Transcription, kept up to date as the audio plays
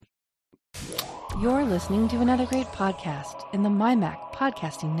You're listening to another great podcast in the MyMac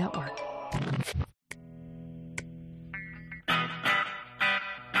Podcasting Network.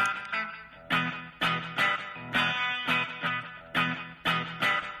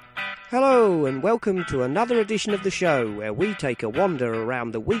 Hello and welcome to another edition of the show where we take a wander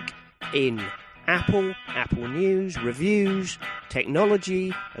around the week in Apple, Apple News, reviews,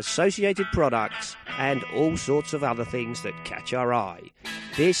 technology, associated products, and all sorts of other things that catch our eye.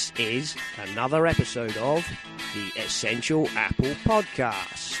 This is another episode of the Essential Apple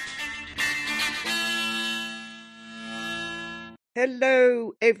Podcast.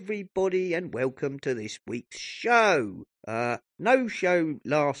 Hello, everybody, and welcome to this week's show. No show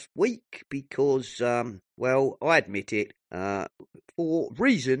last week because, well, I admit it, for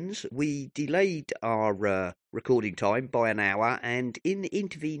reasons, we delayed our recording time by an hour, and in the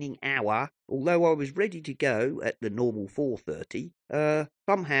intervening hour, although I was ready to go at the normal 4:30,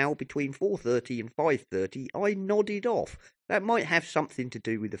 somehow between 4:30 and 5:30, I nodded off. That might have something to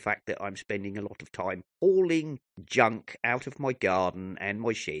do with the fact that I'm spending a lot of time hauling junk out of my garden and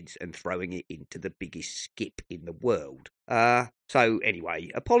my sheds and throwing it into the biggest skip in the world. So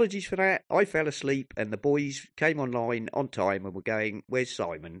anyway, apologies for that. I fell asleep and the boys came online on time and were going, "Where's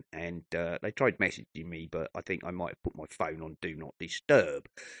Simon?" And they tried messaging me, but I think I might have put my phone on Do Not Disturb.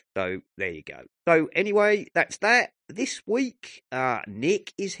 So there you go. So anyway, that's that. This week,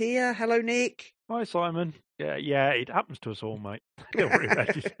 Nick is here. Hello, Nick. Hi, Simon. Yeah, it happens to us all, mate. Don't worry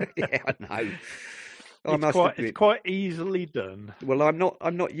about it. Yeah, I know. It's quite easily done. Well, I'm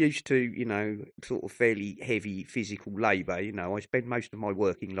not used to, sort of fairly heavy physical labour. I spend most of my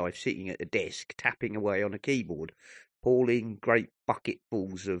working life sitting at a desk, tapping away on a keyboard, hauling great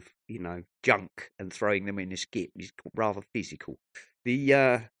bucketfuls of, junk and throwing them in a skip is rather physical. The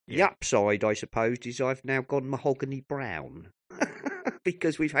upside, I suppose, is I've now gone mahogany brown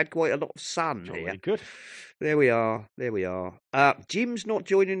because we've had quite a lot of sun here. Really good. There we are. Jim's not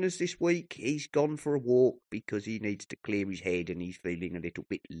joining us this week. He's gone for a walk because he needs to clear his head and he's feeling a little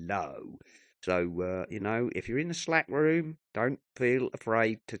bit low. So, if you're in the Slack room, don't feel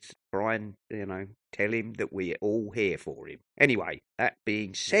afraid to try and, tell him that we're all here for him. Anyway, that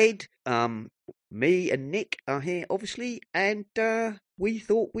being said, me and Nick are here, obviously, and we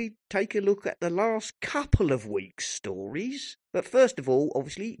thought we'd take a look at the last couple of weeks' stories. But first of all,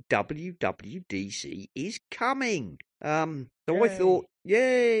 obviously, WWDC is coming. So Yay. I thought,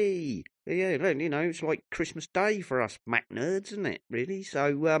 yay! Yeah, it's like Christmas Day for us Mac nerds, isn't it, really?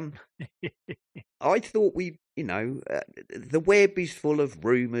 So I thought the web is full of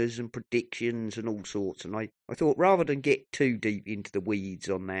rumours and predictions and all sorts, and I thought rather than get too deep into the weeds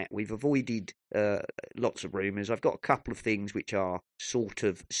on that, we've avoided lots of rumours. I've got a couple of things which are sort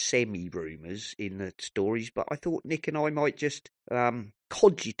of semi-rumours in the stories, but I thought Nick and I might just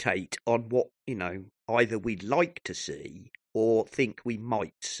cogitate on what, either we'd like to see or think we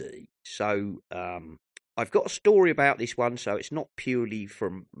might see. So I've got a story about this one, so it's not purely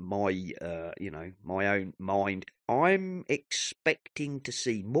from my, my own mind. I'm expecting to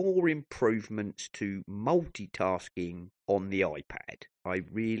see more improvements to multitasking on the iPad. I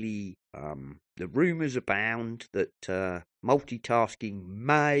really, the rumours abound that multitasking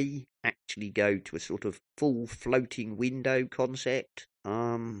may actually go to a sort of full floating window concept.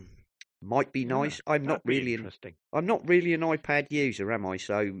 Might be nice. I'm not really an iPad user, am I?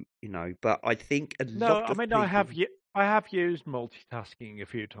 So but I think a lot of people... I have used multitasking a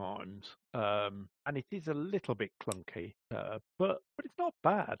few times, and it is a little bit clunky, but it's not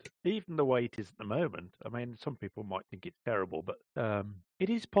bad, even the way it is at the moment. I mean, some people might think it's terrible, but it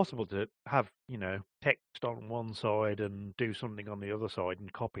is possible to have, text on one side and do something on the other side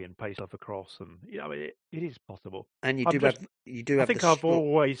and copy and paste stuff across, and it is possible. And you do have. I think I've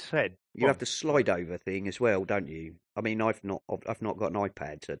always said you have the slide over thing as well, don't you? I mean, I've not got an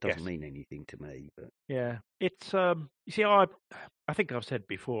iPad, so it doesn't mean anything to me. But yeah, it's you see, I think I've said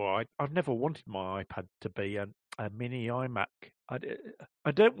before, I've never wanted my iPad to be a mini iMac.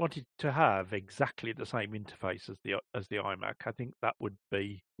 I don't want it to have exactly the same interface as the iMac. I think that would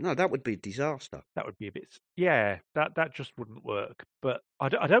be a disaster. That would be a bit, that just wouldn't work. But I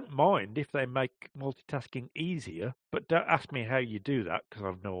don't mind if they make multitasking easier. But don't ask me how you do that because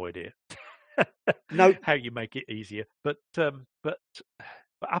I've no idea. No, how you make it easier. But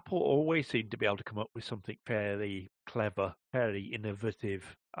Apple always seem to be able to come up with something fairly clever, fairly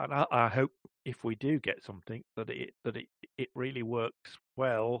innovative, and I hope if we do get something that it really works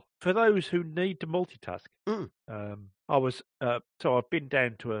Well, for those who need to multitask, Mm. I was so I've been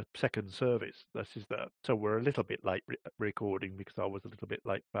down to a second service. This is that. So we're a little bit late recording because I was a little bit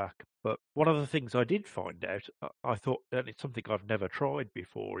late back. But one of the things I did find out, I thought, and it's something I've never tried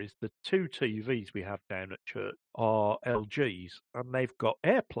before, is the two TVs we have down at church are LGs, and they've got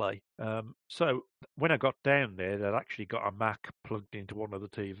AirPlay. So when I got down there, they'd actually got a Mac plugged into one of the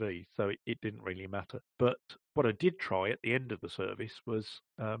TVs, so it didn't really matter. But what I did try at the end of the service was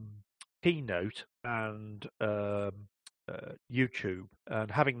Keynote and YouTube,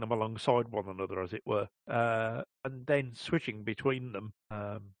 and having them alongside one another, as it were, and then switching between them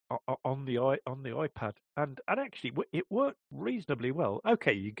on the iPad, and actually it worked reasonably well.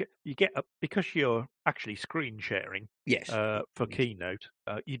 Okay, you get because you're actually screen sharing. Yes. For Keynote,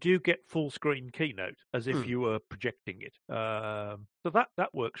 you do get full screen Keynote as if you were projecting it. So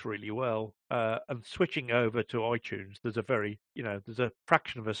that works really well. And switching over to iTunes, there's a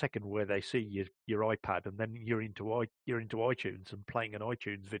fraction of a second where they see your iPad, and then you're into iTunes and playing an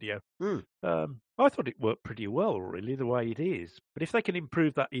iTunes video. I thought it worked pretty well, really, the way it is. But if they can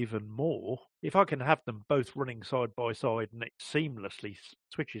improve that even more, if I can have them both running side by side and it seamlessly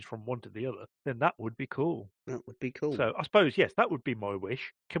switches from one to the other, then that would be cool. That would be cool. So I suppose yes, that would be my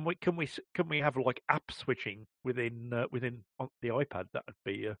wish. Can we have like app switching within on the iPad? That'd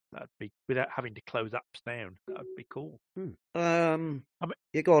be without having to close apps down. That'd be cool.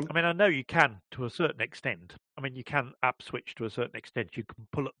 Yeah, go on. I mean, I know you can to a certain extent. I mean, you can app switch to a certain extent. You can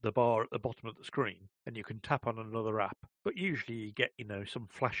pull up the bar at the bottom of the screen and you can tap on another app. But usually you get, some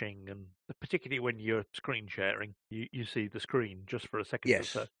flashing, and particularly when you're screen sharing, you see the screen just for a second or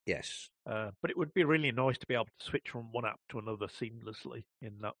so. Yes. But it would be really nice to be able to switch from one app to another seamlessly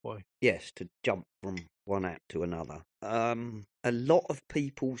in that way. Yes, to jump from one app to another. A lot of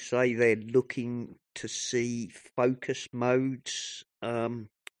people say they're looking to see focus modes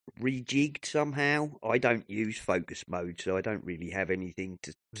rejigged somehow. I don't use focus mode, so I don't really have anything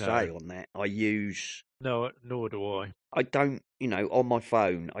to say on that. No, nor do I. I don't, on my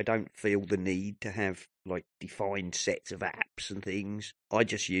phone, I don't feel the need to have like defined sets of apps and things. I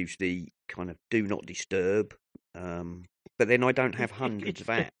just use the kind of do not disturb. But then I don't have hundreds of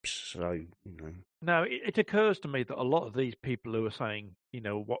apps, so. No, it occurs to me that a lot of these people who are saying,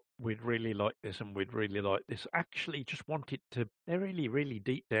 what we'd really like this and we'd really like this, actually just want it to. They really, really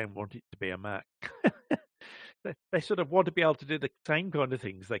deep down want it to be a Mac. They sort of want to be able to do the same kind of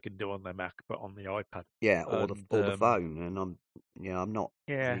things they can do on their Mac, but on the iPad. Yeah, or the phone, and I'm not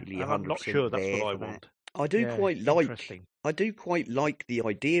really 100% I'm not sure that's what I want. I do quite like the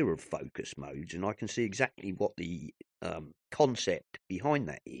idea of focus modes, and I can see exactly what the concept behind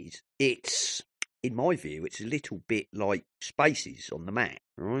that is. It's, in my view, it's a little bit like Spaces on the Mac,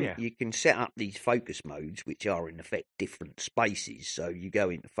 right? Yeah. You can set up these focus modes, which are in effect different spaces. So you go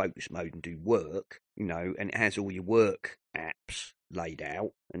into focus mode and do work, and it has all your work apps laid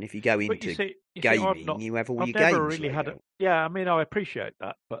out. And if you go into gaming, you have all your games laid out. Yeah, I mean, I appreciate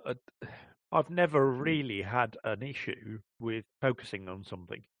that, but I've never really had an issue with focusing on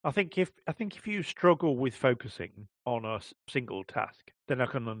something. I think if you struggle with focusing on a single task, then I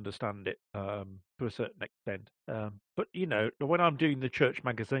can understand it to a certain extent. But when I'm doing the church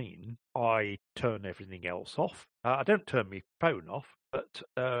magazine, I turn everything else off. I don't turn my phone off,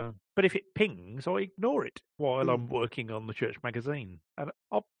 but if it pings, I ignore it while I'm working on the church magazine. And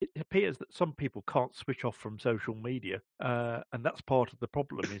it appears that some people can't switch off from social media, and that's part of the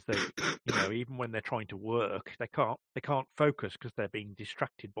problem. Is that even when they're trying to work, they can't focus because they're being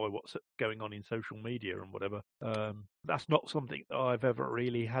distracted by what's going on in social media and whatever. That's not something that I've ever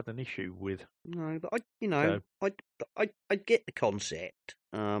really had an issue with. No, but I get the concept.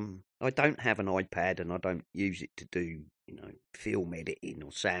 I don't have an iPad and I don't use it to do film editing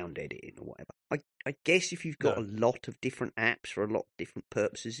or sound editing or whatever. I guess if you've got a lot of different apps for a lot of different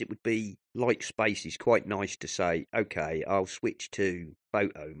purposes, it would be like Spaces, quite nice to say, okay, I'll switch to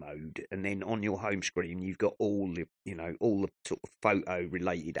photo mode, and then on your home screen you've got all the sort of photo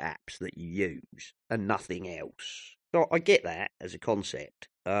related apps that you use and nothing else. So I get that as a concept.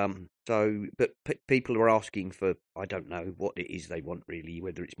 But people are asking for, I don't know what it is they want really,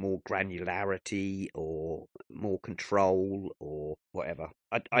 whether it's more granularity or more control or whatever.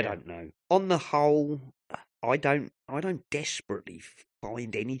 I don't know. On the whole, I don't desperately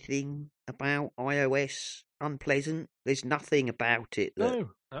find anything about iOS unpleasant. There's nothing about it that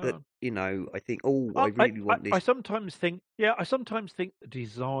I think, I really want this. I sometimes think the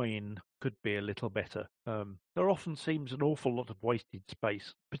design could be a little better. There often seems an awful lot of wasted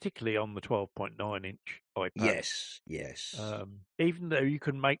space, particularly on the 12.9-inch iPad. Yes. Even though you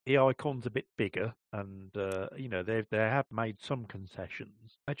can make the icons a bit bigger, and they have made some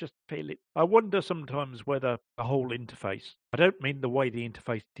concessions, I just feel it. I wonder sometimes whether the whole interface. I don't mean the way the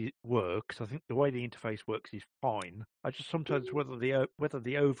interface works. I think the way the interface works is fine. I just sometimes whether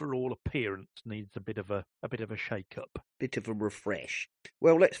the overall appearance needs a bit of a shake up. Bit of a refresh.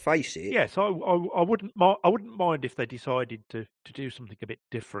 Well, let's face it. Yes, I wouldn't mind if they decided to do something a bit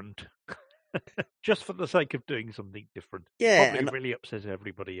different. Just for the sake of doing something different. Yeah, Probably and really upsets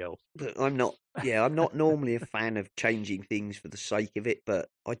everybody else. but I'm not normally a fan of changing things for the sake of it, but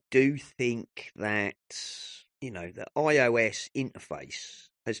I do think that, the iOS interface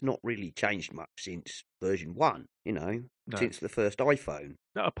has not really changed much since version 1, No. since the first iPhone.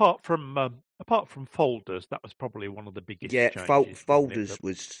 Now, apart from folders, that was probably one of the biggest Yeah, changes. wasn't it? folders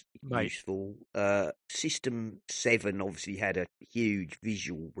was Mate. useful. System 7 obviously had a huge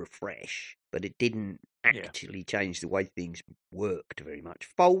visual refresh, but it didn't Yeah. actually change the way things worked very much.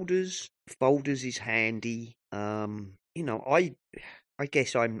 Folders is handy. I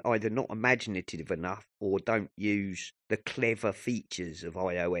guess I'm either not imaginative enough or don't use the clever features of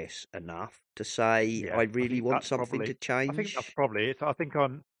iOS enough to say Yeah, I I really think want that's something probably. to change. I think that's probably it. I think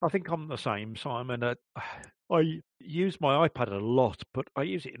I'm the same, Simon. I use my iPad a lot, but I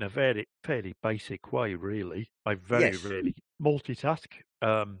use it in a fairly basic way, really. I very Yes. rarely multitask.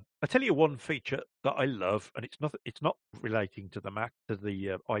 I tell you one feature that I love, and it's not relating to the Mac, to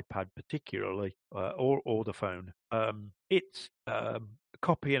the iPad particularly, or the phone. It's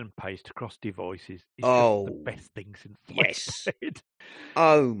copy and paste across devices. It's just the best thing since yes. sliced bread.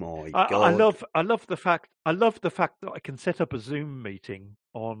 Oh my I God. love the fact that I can set up a Zoom meeting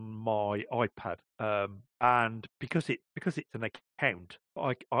on my iPad, and because it's an account,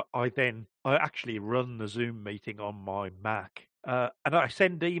 I actually run the Zoom meeting on my Mac, and I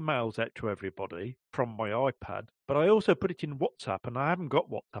send emails out to everybody from my iPad. But I also put it in WhatsApp, and I haven't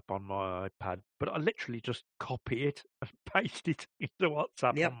got WhatsApp on my iPad, but I literally just copy it and paste it into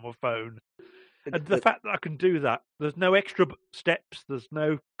WhatsApp Yep. on my phone. And the fact that I can do that, there's no extra steps, there's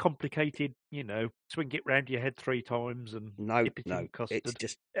no complicated, swing it round your head 3 times and dip it in custard. It's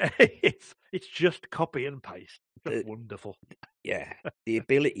just it's just copy and paste. Just wonderful. Yeah, the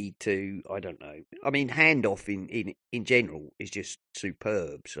ability to, I don't know. I mean, handoff in general is just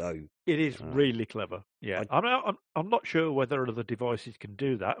superb. So it is really clever. Yeah, I'm not sure whether other devices can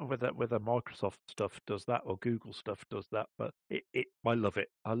do that, whether Microsoft stuff does that or Google stuff does that. But I love it.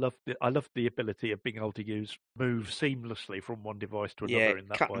 I love the ability of being able to move seamlessly from one device to another in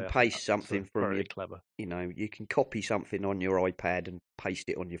that cut way. and paste something from very your, clever. You can copy something on your iPad and paste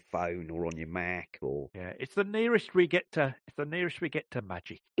it on your phone or on your Mac or. Yeah, it's the nearest we get to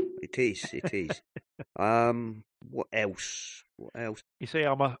magic. It is. What else? You see,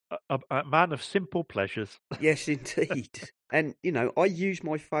 I'm a man of simple pleasures. Yes, indeed. And, I use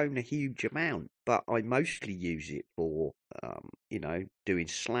my phone a huge amount, but I mostly use it for, doing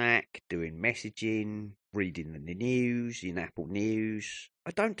Slack, doing messaging, reading the news in Apple News. I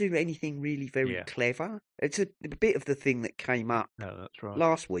don't do anything really very clever. It's a bit of the thing that came up that's right.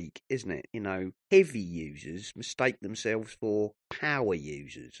 last week, isn't it? Heavy users mistake themselves for power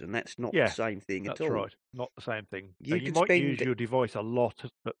users, and that's not the same thing at all. That's right. Not the same thing. You might use your device a lot,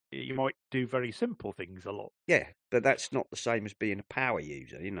 but you might do very simple things a lot. Yeah, but that's not the same as being a power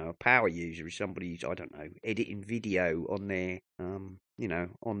user. A power user is somebody who's, I don't know, editing video on their,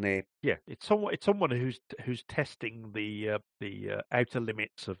 on their. Yeah, it's someone who's testing the outer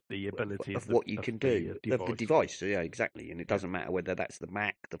limits of the ability of what you can do of the device. So, yeah, exactly. And it doesn't matter whether that's the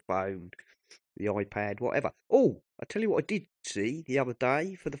Mac, the phone, the iPad, whatever. Oh, I tell you what I did see the other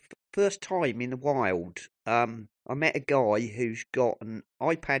day for the first time in the wild. I met a guy who's got an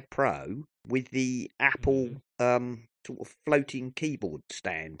iPad Pro with the Apple sort of floating keyboard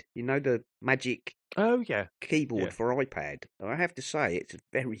stand. The Magic keyboard for iPad. I have to say, it's a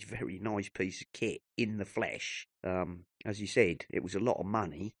very, very nice piece of kit in the flesh. As you said, it was a lot of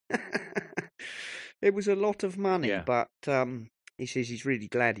money. It was a lot of money, but he says he's really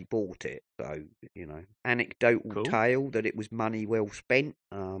glad he bought it. So, anecdotal tale that it was money well spent.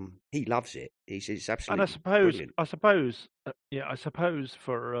 He loves it. He says it's absolutely brilliant. I suppose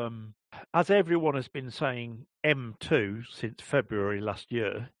for as everyone has been saying M2 since February last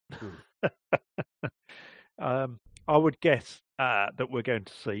year, I would guess that we're going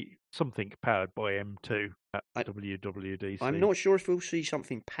to see something powered by M2 at WWDC. I'm not sure if we'll see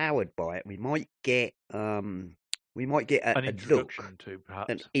something powered by it. We might get We might get An a introduction look, to, an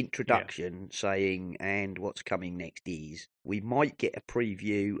perhaps. introduction saying, and what's coming next is we might get a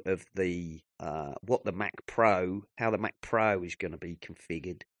preview of the what the Mac Pro, how the Mac Pro is going to be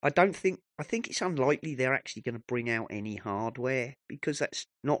configured. I think it's unlikely they're actually going to bring out any hardware because that's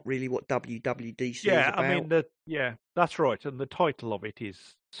not really what WWDC is Yeah, I about. mean, that's right. And the title of it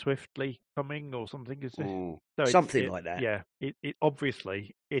is Swiftly Coming or something, is it? Mm, So something like that. Yeah, it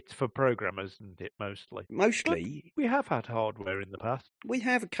obviously it's for programmers, isn't it, mostly? But Mostly, we have had hardware in the past. we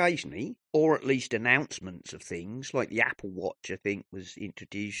have occasionally, or at least announcements of things, like the Apple Watch, I think, was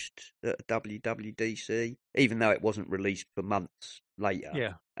introduced at WWDC, even though it wasn't released for months later.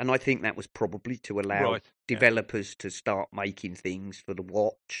 Yeah, And I think that was probably to allow right. Yeah. developers to start making things for the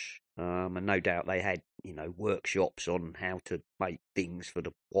watch. And no doubt they had, workshops on how to make things for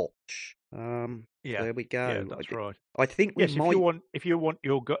the watch. Yeah, There we go. yeah, that's right. I think we Yes, might. if you want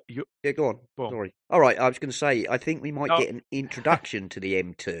your Yeah, go on. Well, Sorry. All right, I was going to say, I think we might No. get an introduction to the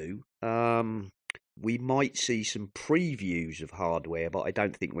M2. We might see some previews of hardware, but I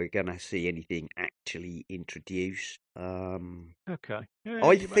don't think we're going to see anything actually introduced. Okay. Yeah,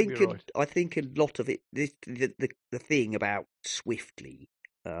 I you may be think right. I think a lot of it, the thing about Swiftly,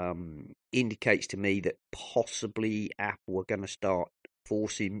 indicates to me that possibly Apple are going to start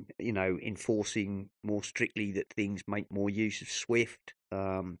enforcing more strictly that things make more use of Swift.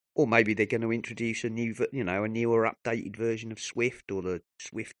 Or maybe they're going to introduce a newer updated version of Swift or the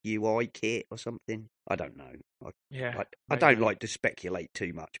Swift UI kit or something. I don't know. Yeah, I don't maybe. like to speculate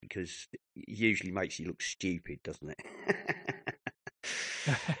too much because it usually makes you look stupid, doesn't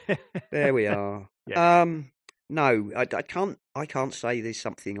it? There we are. Yeah. No, I can't say there's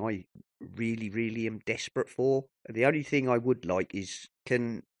something I really, really am desperate for. The only thing I would like is,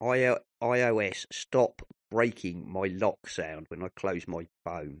 can iOS stop breaking my lock sound when I close my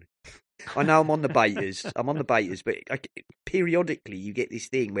phone? I know I'm on the betas, but periodically you get this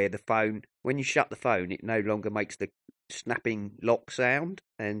thing where the phone, when you shut the phone, it no longer makes the snapping lock sound,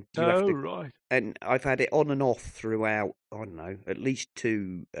 and you have to. Right. And I've had it on and off throughout, I don't know, at least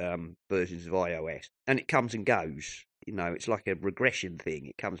two versions of iOS, and it comes and goes. It's like a regression thing.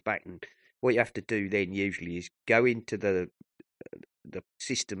 It comes back, and what you have to do then usually is go into the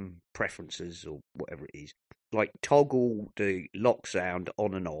system preferences or whatever it is, like toggle the lock sound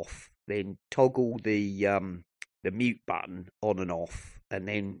on and off, then toggle the mute button on and off, and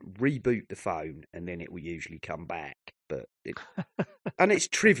then reboot the phone, and then it will usually come back. But and it's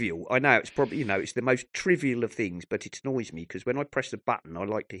trivial. I know it's probably it's the most trivial of things, but it annoys me because when I press the button, I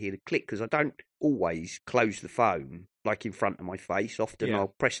like to hear the click because I don't always close the phone like in front of my face. Often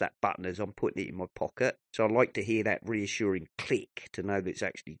I'll press that button as I'm putting it in my pocket, so I like to hear that reassuring click to know that it's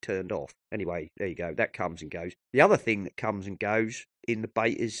actually turned off. Anyway, there you go. That comes and goes. The other thing that comes and goes in the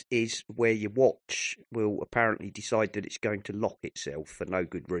betas is where your watch will apparently decide that it's going to lock itself for no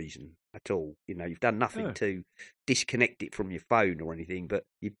good reason at all. You've done nothing to disconnect it from your phone or anything, but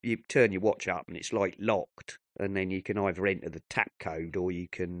you turn your watch up and it's like locked, and then you can either enter the tap code or you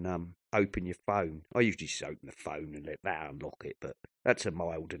can open your phone. I usually just open the phone and let that unlock it, but that's a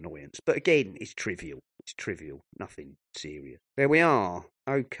mild annoyance. But again, it's trivial. It's trivial, nothing serious. There we are.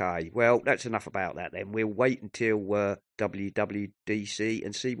 Okay, well, that's enough about that then. We'll wait until WWDC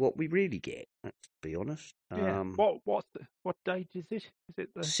and see what we really get. Let's be honest. Yeah. What date is it? Is it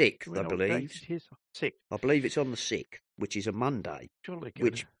the 6th, I what date believe. it is? 6th. I believe it's on the 6th, which is a Monday. Surely good.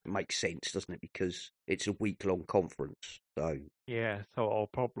 Which makes sense, doesn't it? Because it's a week-long conference. So Yeah, so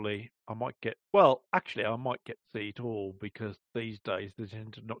I might get. Well, actually, I might get to see it all because these days they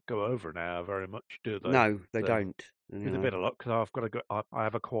tend to not go over an hour very much, do they? no, they So, don't. with a bit of luck, because I've got to go. I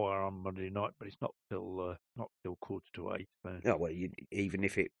have a choir on Monday night, but it's not till 7:45. So. Oh, well, even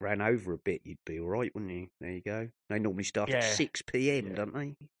if it ran over a bit, you'd be all right, wouldn't you? There you go. They normally start at 6 p.m., don't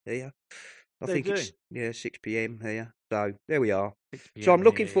they? Here, I think it's 6 p.m. here. So there we are. So I'm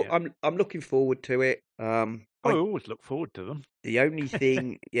looking I'm looking forward to it. I always look forward to them. The only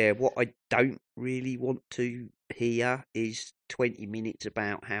thing, what I don't really want to hear is 20 minutes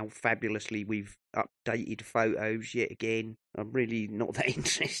about how fabulously we've updated photos yet again. I'm really not that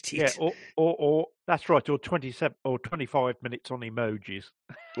interested. Yeah, or that's right, or 27 or 25 minutes on emojis.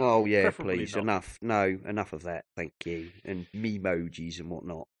 Oh yeah, Preferably please, not. enough. No, enough of that. Thank you. And memojis and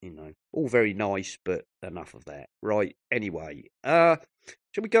whatnot. All very nice, but enough of that. Right. Anyway, shall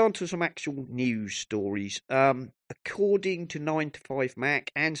we go on to some actual news stories? According to 9to5Mac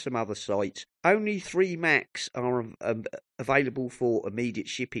and some other sites, only 3 Macs are available for immediate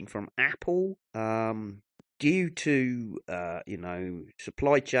shipping from Apple. Due to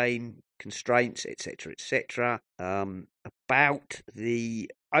supply chain constraints, etc., etc. About the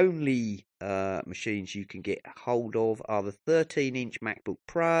only machines you can get hold of are the 13-inch MacBook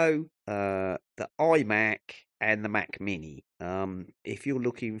Pro, the iMac, and the Mac Mini. If you're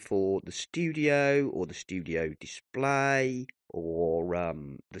looking for the Studio or the Studio Display or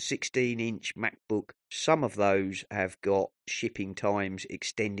the 16-inch MacBook, some of those have got shipping times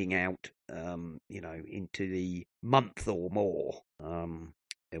extending out, into the month or more.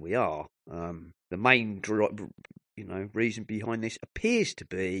 There we are. The main reason behind this appears to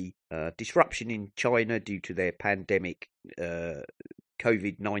be disruption in China due to their pandemic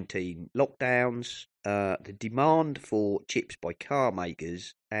COVID-19 lockdowns, the demand for chips by car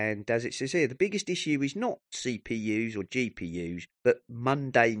makers, and as it says here, the biggest issue is not CPUs or GPUs, but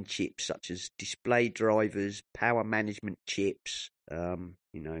mundane chips such as display drivers, power management chips,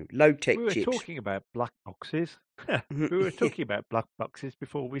 low-tech chips. We were talking about black boxes. We were talking about black boxes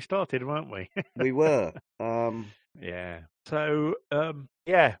before we started, weren't we? We were. Yeah. So,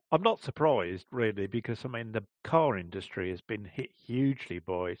 yeah, I'm not surprised really because the car industry has been hit hugely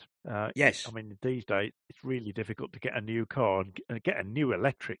by it. Yes. These days it's really difficult to get a new car and get a new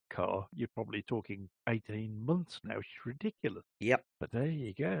electric car. You're probably talking 18 months now, which is ridiculous. Yep. But there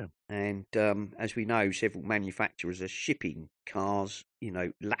you go. And as we know, several manufacturers are shipping cars,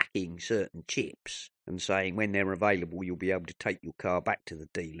 lacking certain chips and saying when they're available, you'll be able to take your car back to the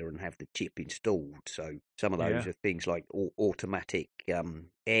dealer and have the chip installed. So some of those are things like automatic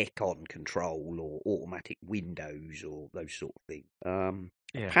aircon control or automatic windows or those sort of things.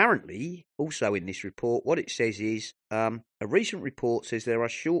 Apparently, also in this report, what it says is a recent report says there are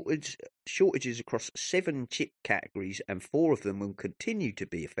shortages across 7 chip categories, and 4 of them will continue to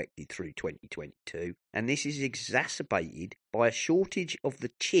be affected through 2022. And this is exacerbated by a shortage of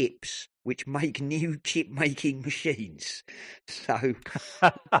the chips which make new chip-making machines. So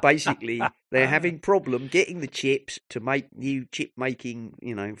basically, they're having problem getting the chips to make new chip-making,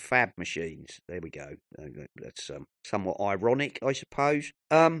 fab machines. There we go. That's somewhat ironic, I suppose.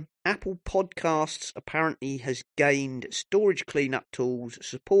 Apple Podcasts apparently has gained storage cleanup tools,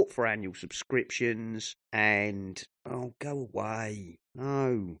 support for annual subscriptions, and go away.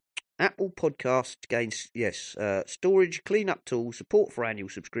 No. Apple Podcasts gains, storage, cleanup tools, support for annual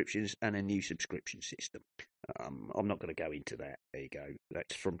subscriptions, and a new subscription system. I'm not going to go into that. There you go.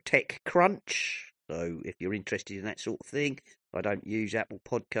 That's from TechCrunch. So if you're interested in that sort of thing, I don't use Apple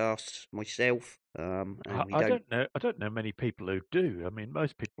Podcasts myself. I don't know many people who do.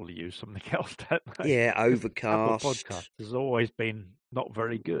 Most people use something else, don't they? Yeah, Overcast. Apple Podcast has always been not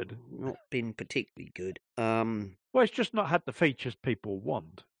very good. Not been particularly good. Well, it's just not had the features people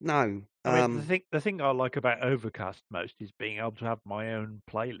want. No. The thing I like about Overcast most is being able to have my own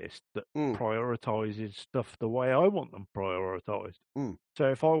playlist that prioritizes stuff the way I want them prioritized. So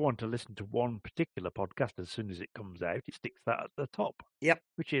if I want to listen to one particular podcast as soon as it comes out, it sticks that at the top. Yep.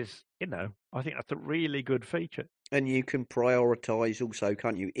 Which is, I think that's a really good feature. And you can prioritise also,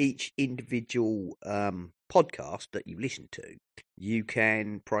 can't you? Each individual podcast that you listen to, you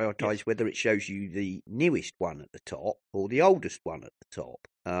can prioritise whether it shows you the newest one at the top or the oldest one at the top.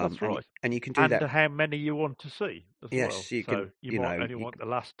 That's right. And you can do that. And how many you want to see as well. Yes, you can. You might only want the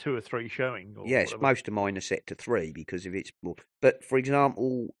last 2 or 3 showing. Or yes, whatever. Most of mine are set to 3 because if it's more. But for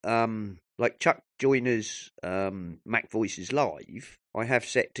example, like Chuck Joyner's Mac Voices Live, I have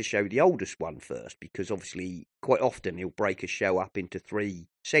set to show the oldest one first because obviously quite often he'll break a show up into 3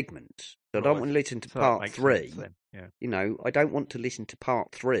 segments. So I don't want to listen to part 3. I don't want to listen to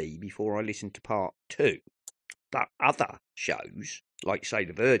part 3 before I listen to part 2. But other shows, like say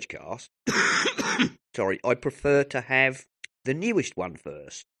the Vergecast, sorry, I prefer to have the newest one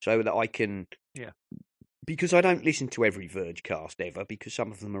first so that I can. Yeah. Because I don't listen to every Vergecast ever, because some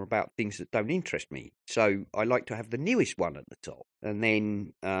of them are about things that don't interest me. So I like to have the newest one at the top, and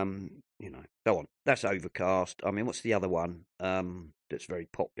then so on. That's Overcast. What's the other one that's very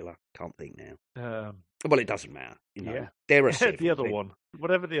popular? Can't think now. Well, it doesn't matter. There are several. The other one,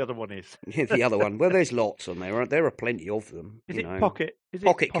 whatever the other one is. The other one. Well, there's lots on there. There are plenty of them. Is it Pocket?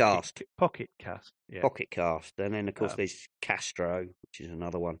 Pocket Cast. Pocket Cast. Yeah. Pocket Cast, and then of course there's Castro, which is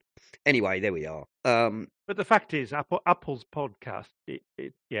another one. Anyway, there we are. But the fact is, Apple's podcast,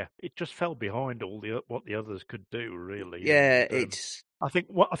 it just fell behind what the others could do. Really. Yeah, it's. I think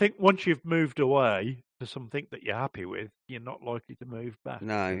once you've moved away to something that you're happy with, you're not likely to move back.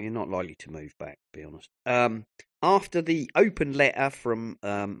 No, you're not likely to move back, to be honest. After the open letter from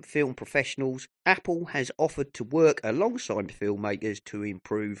film professionals, Apple has offered to work alongside filmmakers to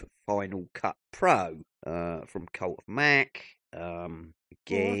improve Final Cut Pro. From Cult of Mac. Again,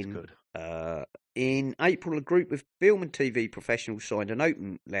 that's good. In April, a group of film and TV professionals signed an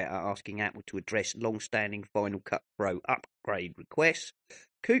open letter asking Apple to address long-standing Final Cut Pro upgrade requests.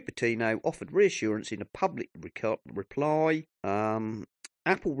 Cupertino offered reassurance in a public reply.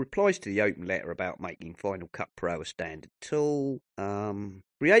 Apple replies to the open letter about making Final Cut Pro a standard tool.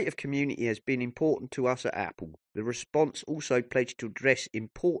 Creative community has been important to us at Apple. The response also pledged to address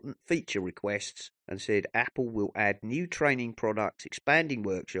important feature requests and said Apple will add new training products, expanding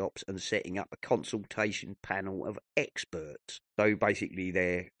workshops, and setting up a consultation panel of experts. So basically,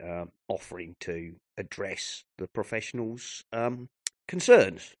 they're offering to address the professionals'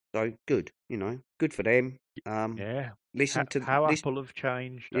 concerns. So good, good for them. Yeah. Listen to how Apple have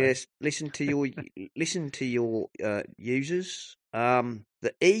changed. Yes, listen to your users.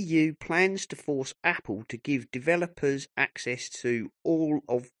 The EU plans to force Apple to give developers access to all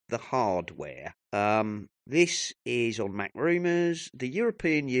of the hardware. This is on Mac Rumors. The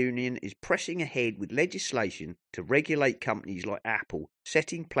European Union is pressing ahead with legislation to regulate companies like Apple,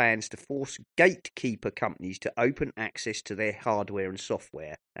 setting plans to force gatekeeper companies to open access to their hardware and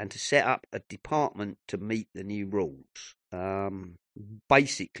software, and to set up a department to meet the new rules.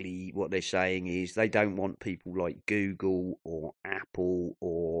 Basically, what they're saying is they don't want people like Google or Apple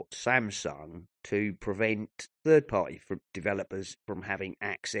or Samsung to prevent third-party developers from having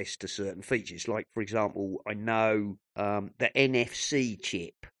access to certain features. Like, for example, I know the NFC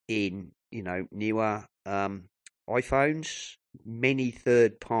chip in newer iPhones. Many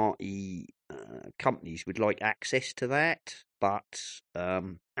third-party companies would like access to that, but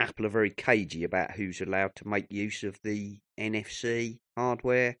Apple are very cagey about who's allowed to make use of the NFC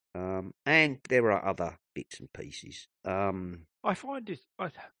hardware, and there are other bits and pieces. I find it.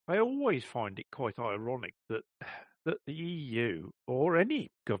 I always find it quite ironic that the EU or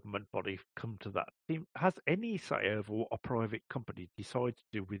any government body come to that has any say over what a private company decides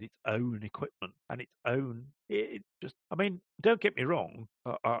to do with its own equipment and its own. It just. I mean, don't get me wrong.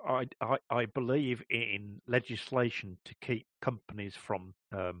 I believe in legislation to keep companies from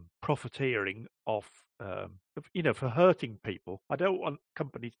profiteering off. For hurting people. I don't want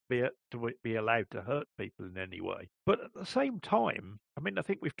companies to be allowed to hurt people in any way. But at the same time, I mean, I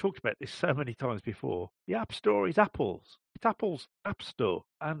think we've talked about this so many times before. The App Store is Apple's. It's Apple's App Store.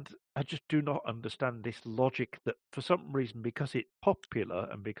 And I just do not understand this logic that for some reason, because it's popular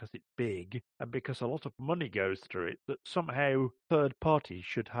and because it's big and because a lot of money goes through it, that somehow third parties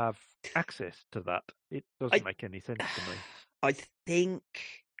should have access to that. It doesn't make any sense to me. I think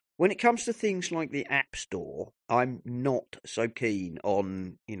when it comes to things like the App Store, I'm not so keen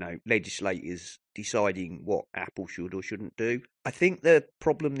on, legislators deciding what Apple should or shouldn't do. I think the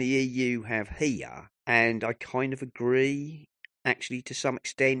problem the EU have here, and I kind of agree, actually, to some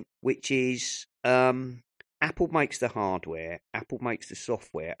extent, which is Apple makes the hardware, Apple makes the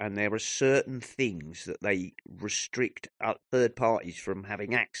software, and there are certain things that they restrict third parties from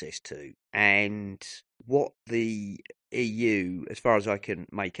having access to. And what the EU, as far as I can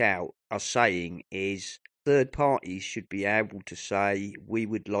make out, are saying is third parties should be able to say, we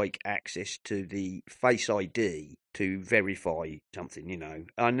would like access to the Face ID to verify something,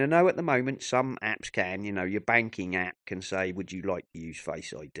 And I know at the moment some apps can, your banking app can say, would you like to use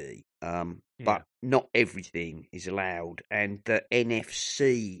Face ID? But not everything is allowed. And the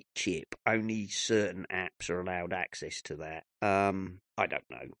NFC chip, only certain apps are allowed access to that. I don't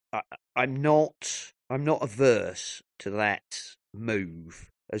know. I'm not averse to that move,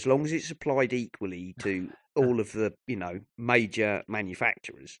 as long as it's applied equally to all of the, major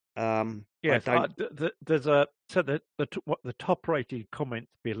manufacturers. Yes, there's the top-rated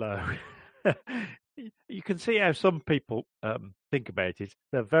comments below. You can see how some people think about it.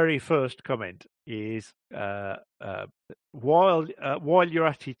 The very first comment is, while you're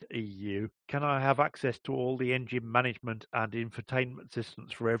at it, EU, can I have access to all the engine management and infotainment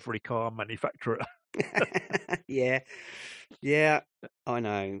systems for every car manufacturer? Yeah, I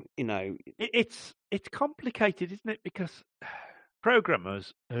know. It's complicated, isn't it? Because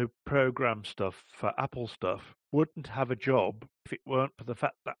programmers who program stuff for Apple stuff wouldn't have a job if it weren't for the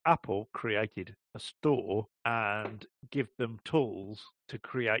fact that Apple created a store and give them tools to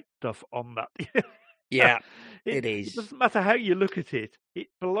create stuff on that. Yeah, it is. It doesn't matter how you look at it. It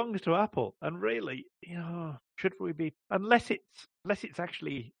belongs to Apple, and really, should we be unless it's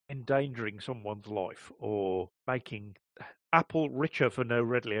actually endangering someone's life or making Apple richer for no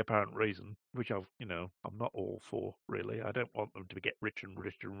readily apparent reason, which I'm not all for, really. I don't want them to get richer and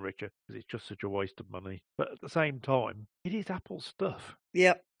richer and richer because it's just such a waste of money. But at the same time, it is Apple stuff.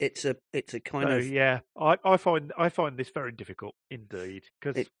 Yeah, it's a kind of. Yeah, I find this very difficult indeed.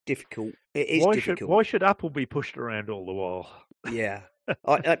 Because it's difficult. It is difficult. Why should Apple be pushed around all the while? Yeah.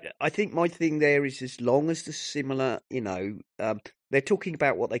 I think my thing there is, as long as the similar, they're talking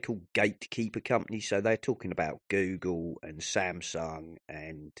about what they call gatekeeper companies. So they're talking about Google and Samsung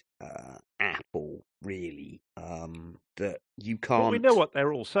and Apple, really, that you can't. But we know what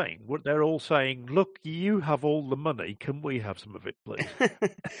they're all saying. They're all saying, look, you have all the money. Can we have some of it, please?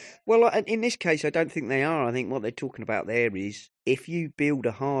 Well, in this case, I don't think they are. I think what they're talking about there is if you build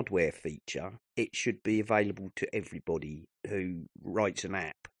a hardware feature, it should be available to everybody who writes an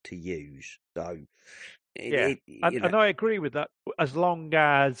app to use. So, and I agree with that, as long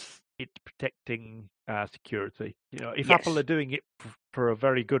as it's protecting our security. If Apple are doing it for a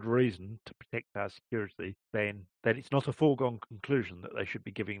very good reason to protect our security, then it's not a foregone conclusion that they should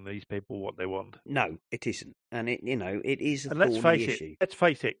be giving these people what they want. No, it isn't, and it is a thorny issue. Let's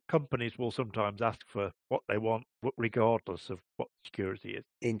face it, companies will sometimes ask for what they want, regardless of what security is.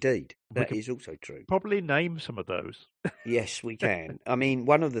 Indeed, that is also true. Probably name some of those. Yes, we can. I mean,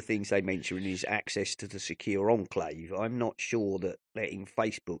 one of the things they mention is access to the secure enclave. I'm not sure that letting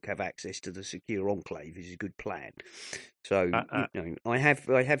Facebook have access to the secure enclave is a good plan. So I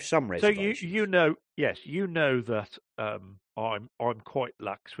have some reservations. So you know that I'm quite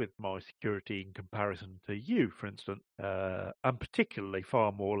lax with my security in comparison to you, for instance. I'm particularly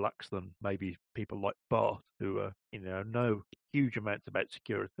far more lax than maybe people like Bart, who know huge amounts about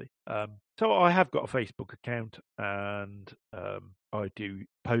security. So I have got a Facebook account, and I do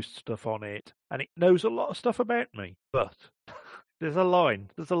post stuff on it, and it knows a lot of stuff about me. But there's a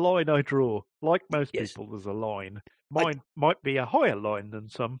line I draw. Like most people, there's a line. Mine might be a higher line than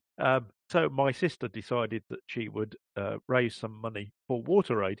some. So my sister decided that she would raise some money for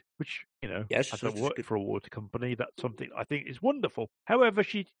WaterAid, which, as I work for a water company, that's something I think is wonderful. However,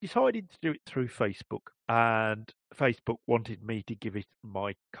 she decided to do it through Facebook, and Facebook wanted me to give it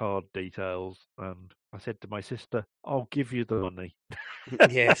my card details. And I said to my sister, I'll give you the money.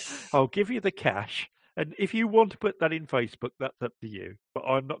 Yes. I'll give you the cash. And if you want to put that in Facebook, that's up to you. But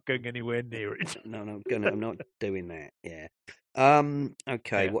I'm not going anywhere near it. No, I'm not doing that. Yeah.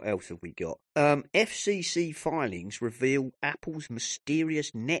 Okay. Yeah. What else have we got? FCC filings reveal Apple's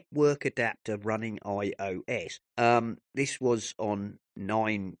mysterious network adapter running iOS. This was on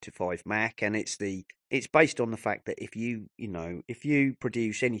 9 to 5 Mac, and it's based on the fact that if you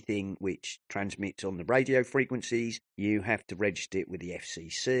produce anything which transmits on the radio frequencies, you have to register it with the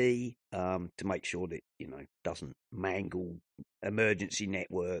FCC to make sure that doesn't mangle emergency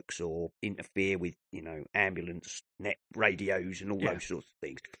networks or interfere with ambulance net radios and all those sorts of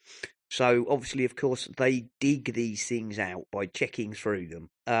things. So obviously, of course, they dig these things out by checking through them.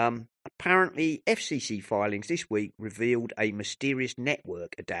 Apparently, FCC filings this week revealed a mysterious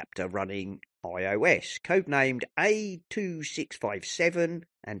network adapter running iOS, codenamed A2657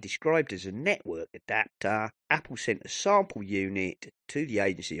 and described as a network adapter. Apple sent a sample unit to the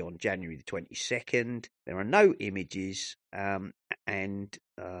agency on January the 22nd. There are no images, and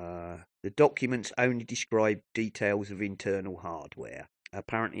the documents only describe details of internal hardware.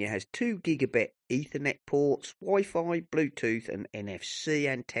 Apparently, it has 2 gigabit Ethernet ports, Wi-Fi, Bluetooth, and NFC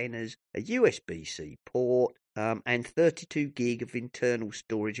antennas, a USB-C port, and 32 gig of internal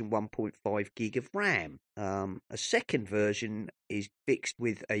storage and 1.5 gig of RAM. A second version is fixed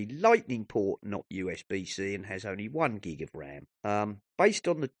with a Lightning port, not USB-C, and has only 1 gig of RAM. Based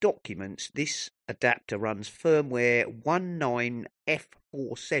on the documents, this adapter runs firmware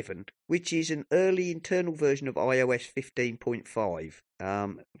 19F47, which is an early internal version of iOS 15.5.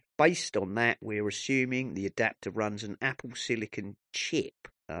 Based on that, we're assuming the adapter runs an Apple Silicon chip.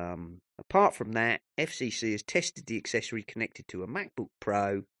 Apart from that, FCC has tested the accessory connected to a MacBook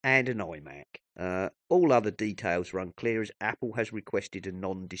Pro and an iMac. All other details are unclear, as Apple has requested a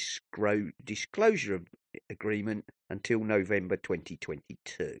non-disclosure agreement until November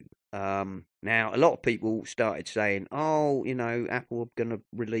 2022. Now, a lot of people started saying, Apple are going to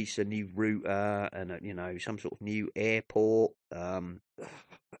release a new router and, some sort of new airport. I'm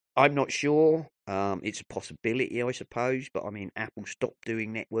not sure. It's a possibility, I suppose, but I mean, Apple stopped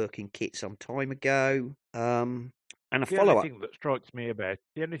doing networking kits some time ago. And a follow-up. The only thing that strikes me about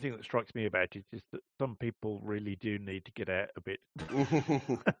it is that some people really do need to get out a bit.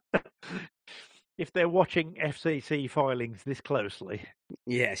 If they're watching FCC filings this closely,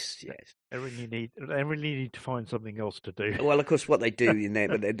 yes, they really need to find something else to do. Well, of course, what they do in there,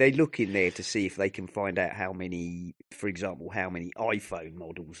 but they look in there to see if they can find out how many iPhone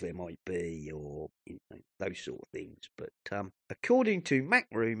models there might be, or those sort of things. But according to Mac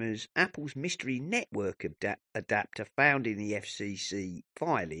Rumors, Apple's mystery network adapter found in the FCC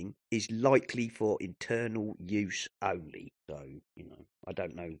filing is likely for internal use only. So, I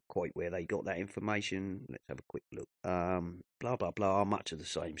don't know quite where they got that information. Let's have a quick look. Blah, blah, blah, much of the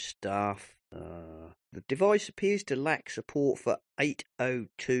same stuff. stuff. The device appears to lack support for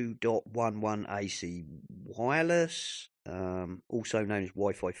 802.11 AC wireless, also known as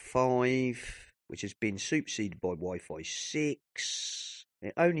Wi-Fi 5, which has been superseded by Wi-Fi 6.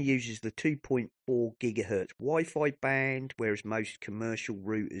 It only uses the 2.4 gigahertz Wi-Fi band, whereas most commercial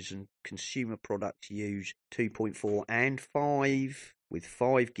routers and consumer products use 2.4 and 5, with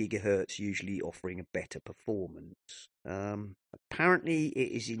 5 gigahertz usually offering a better performance. Apparently,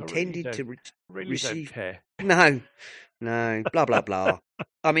 it is intended to receive. Don't care. No, blah blah blah.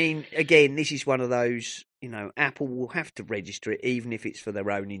 I mean, again, this is one of those. Apple will have to register it, even if it's for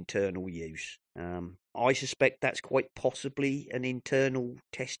their own internal use. I suspect that's quite possibly an internal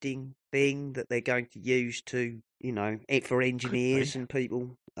testing thing that they're going to use to, it for engineers and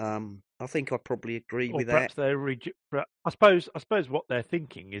people. I think I probably agree with that. I suppose what they're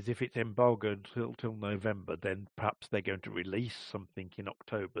thinking is if it's embargoed till November, then perhaps they're going to release something in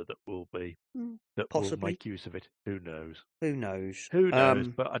October that will make use of it. Who knows? Who knows?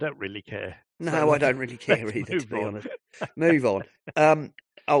 But I don't really care. No, I don't really care either, to be honest. Move on.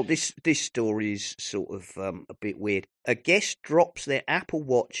 This story is sort of a bit weird. A guest drops their Apple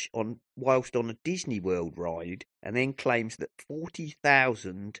Watch whilst on a Disney World ride and then claims that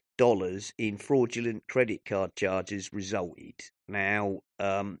 $40,000 in fraudulent credit card charges resulted. Now,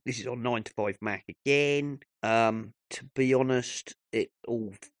 this is on 9to5Mac again. To be honest, it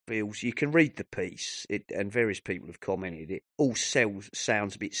all feels... You can read the piece, and various people have commented. It all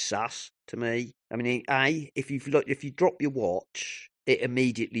sounds a bit sus to me. I mean, if you drop your watch, it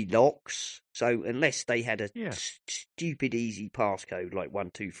immediately locks. So unless they had a stupid easy passcode like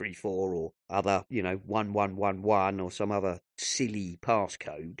 1234 or other, 1111 or some other silly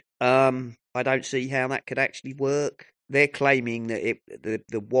passcode, I don't see how that could actually work. They're claiming that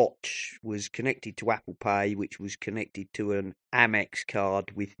the watch was connected to Apple Pay, which was connected to an Amex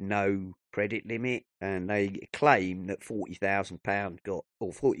card with no credit limit, and they claim that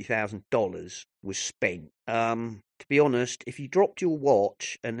 $40,000 was spent. To be honest, if you dropped your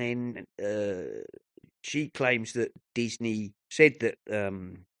watch and then she claims that Disney said that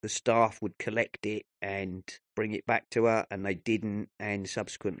the staff would collect it and bring it back to her, and they didn't, and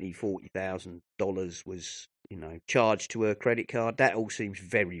subsequently $40,000 was charged to her credit card. That all seems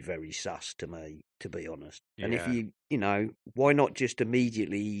very, very sus to me, to be honest. Yeah. And if why not just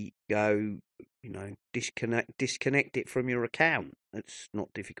immediately go, disconnect it from your account? It's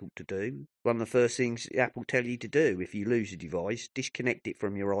not difficult to do. One of the first things Apple tell you to do if you lose a device, disconnect it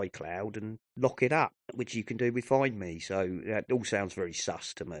from your iCloud and lock it up, which you can do with Find Me. So that all sounds very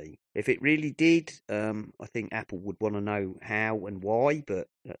sus to me. If it really did, I think Apple would want to know how and why, but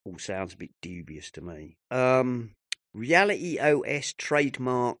that all sounds a bit dubious to me. Reality OS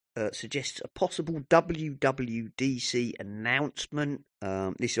trademark suggests a possible WWDC announcement.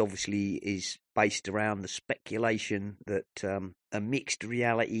 This obviously is based around the speculation that a mixed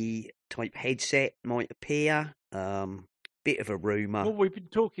reality type headset might appear. Bit of a rumour. Well, we've been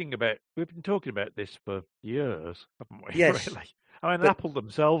talking about this for years, haven't we? Yes. Really? I mean, Apple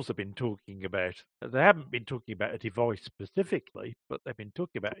themselves have been talking about. They haven't been talking about a device specifically, but they've been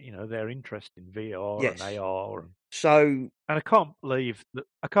talking about their interest in VR and AR. And I can't believe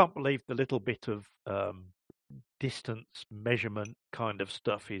the little bit of distance measurement kind of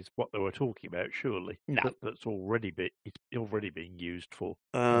stuff is what they were talking about. Surely, that's already being used for.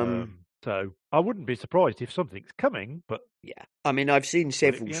 So I wouldn't be surprised if something's coming, but yeah, I mean, I've seen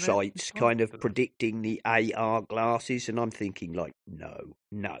several sites kind of predicting the AR glasses, and I'm thinking like, no,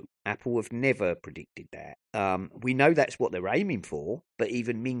 Apple have never predicted that. We know that's what they're aiming for, but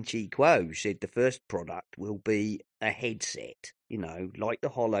even Ming-Chi Kuo said the first product will be a headset, like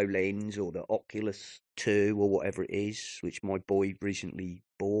the HoloLens or the Oculus 2 or whatever it is, which my boy recently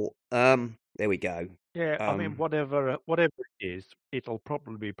bought. There we go. Yeah, I mean, whatever it is, it'll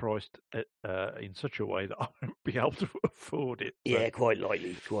probably be priced in such a way that I won't be able to afford it. So. Yeah, quite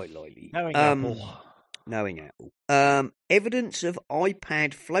likely. Knowing Apple. Evidence of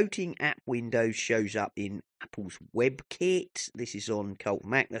iPad floating app windows shows up in Apple's WebKit. This is on Cult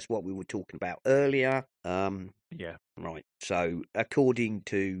Mac. That's what we were talking about earlier. Yeah. Right. So, according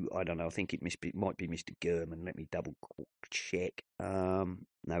to, I don't know, I think it might be Mr. Gurman. Let me double check.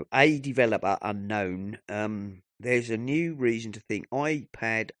 No, a developer unknown. There's a new reason to think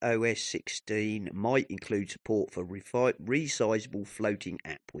iPad OS 16 might include support for resizable floating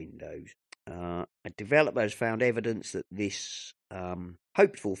app windows. A developer has found evidence that this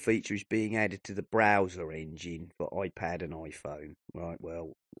hoped-for feature is being added to the browser engine for iPad and iPhone. Right,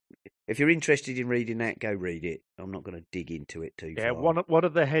 well, if you're interested in reading that, go read it. I'm not going to dig into it too far. Yeah, one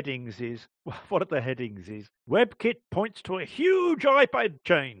of the headings is WebKit points to a huge iPad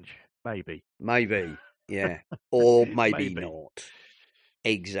change. maybe. Maybe, yeah. Or maybe Maybe. not.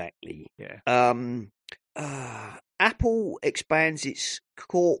 Exactly. Yeah. Apple expands its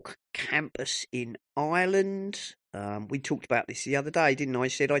Cork campus in Ireland. We talked about this the other day, didn't I? I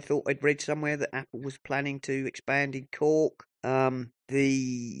said I thought I'd read somewhere that Apple was planning to expand in Cork. Apple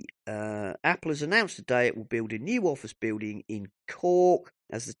has announced today it will build a new office building in Cork.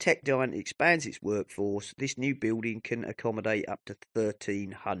 As the tech giant expands its workforce, this new building can accommodate up to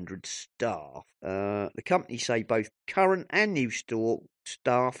 1,300 staff. The company say both current and new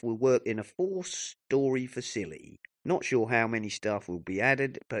staff will work in a 4-story facility. Not sure how many staff will be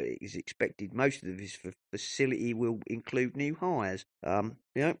added, but it is expected most of this facility will include new hires.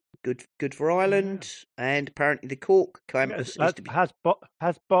 Good for Ireland, and apparently the Cork campus is to be. Has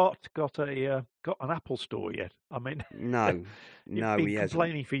Bart got an Apple store yet? I mean, No, you've been he hasn't.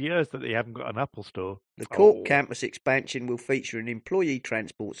 complaining for years that they haven't got an Apple store. The Cork campus expansion will feature an employee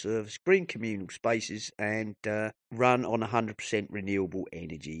transport service, green communal spaces, and run on 100% renewable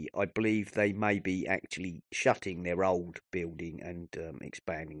energy. I believe they may be actually shutting their old building and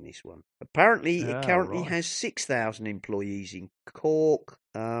expanding this one. Apparently, it currently has 6,000 employees in Cork.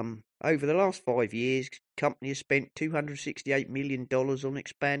 Over the last 5 years, the company has spent $268 million on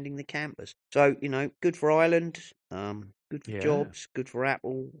expanding the campus. So, good for Ireland, good for jobs, good for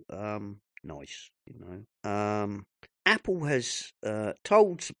Apple, nice, Apple has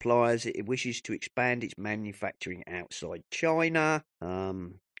told suppliers that it wishes to expand its manufacturing outside China.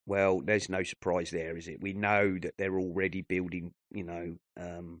 Well, there's no surprise there, is it? We know that they're already building,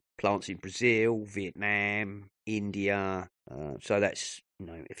 plants in Brazil, Vietnam, India. So that's,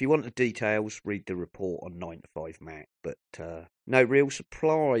 if you want the details, read the report on 9 to 5 Mac. But no real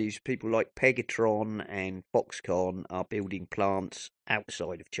surprise. People like Pegatron and Foxconn are building plants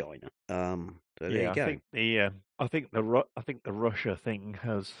outside of China. So there you go. I think the Russia thing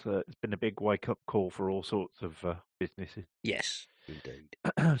has it's been a big wake up call for all sorts of businesses. Yes, indeed.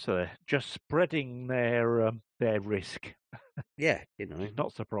 So they're just spreading their risk. Yeah, It's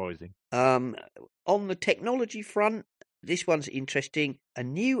not surprising. On the technology front, this one's interesting. A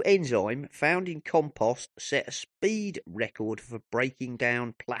new enzyme found in compost set a speed record for breaking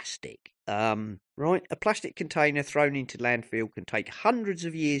down plastic. Right, a plastic container thrown into landfill can take hundreds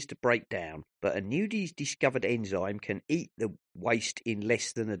of years to break down, but a newly discovered enzyme can eat the waste in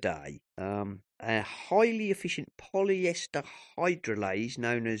less than a day. A highly efficient polyester hydrolase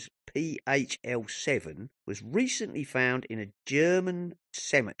known as PHL7 was recently found in a German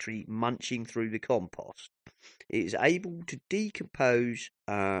cemetery munching through the compost. It is able to decompose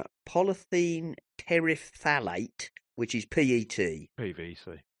polythene terephthalate, which is PET.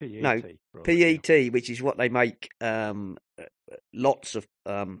 PVC. No, PET, which is what they make lots of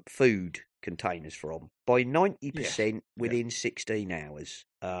food containers from, by 90% within 16 hours.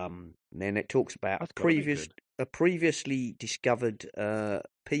 And then it talks about a previously discovered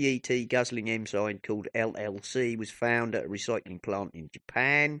PET guzzling enzyme called LLC was found at a recycling plant in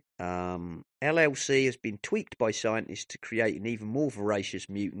Japan. LLC has been tweaked by scientists to create an even more voracious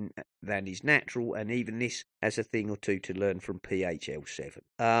mutant than is natural, and even this has a thing or two to learn from PHL7.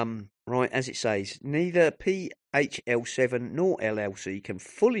 Right, as it says, neither PHL7 nor LLC can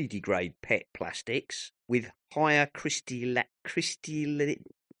fully degrade PET plastics with higher crystallinity,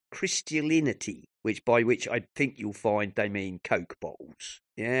 by which I think you'll find they mean Coke bottles.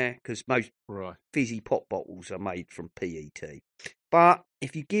 Yeah, because most fizzy pop bottles are made from PET. But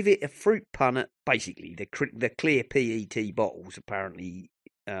if you give it a fruit punnet, basically the clear PET bottles apparently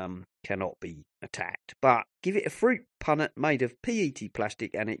cannot be attacked. But give it a fruit punnet made of PET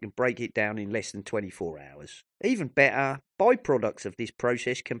plastic and it can break it down in less than 24 hours. Even better, byproducts of this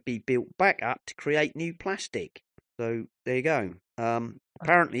process can be built back up to create new plastic. So there you go.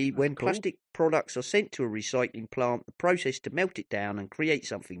 Apparently, when plastic products are sent to a recycling plant, the process to melt it down and create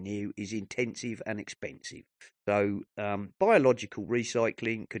something new is intensive and expensive. So, biological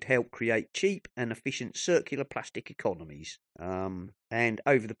recycling could help create cheap and efficient circular plastic economies. And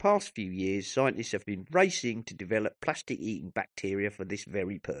over the past few years, scientists have been racing to develop plastic-eating bacteria for this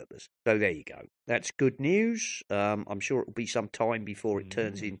very purpose. So there you go. That's good news. I'm sure it will be some time before it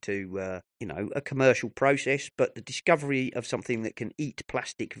turns into, a commercial process. But the discovery of something that can eat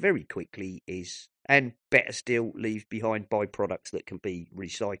plastic very quickly is, and better still, leaves behind byproducts that can be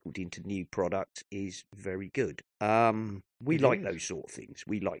recycled into new products is very good. We like those sort of things.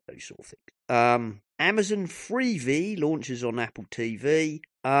 Amazon Freevee launches on Apple TV.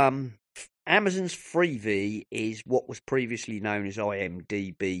 Amazon's Freevee is what was previously known as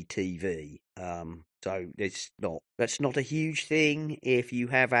IMDb TV. So that's not a huge thing. If you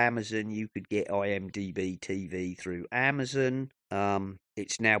have Amazon, you could get IMDb TV through Amazon.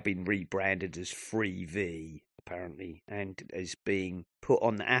 It's now been rebranded as Freevee, apparently, and is being put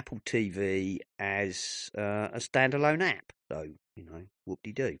on the Apple TV as a standalone app. So,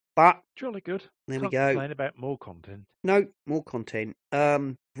 whoop-de-doo. But Jolly good. there we Can't go. complain about more content. No, more content.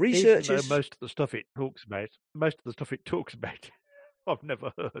 Researchers, Researchers. even though most of the stuff it talks about, I've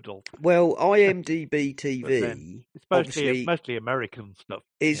never heard of. Well, IMDb But then TV it's obviously mostly American stuff.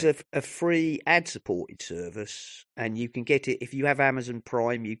 is Yeah. a free ad-supported service, and you can get it if you have Amazon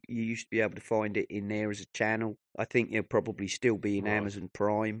Prime. You used to be able to find it in there as a channel. I think it'll probably still be in Right. Amazon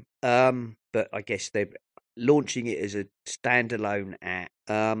Prime. But I guess they're launching it as a standalone app.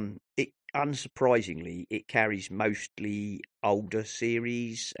 Unsurprisingly, it carries mostly older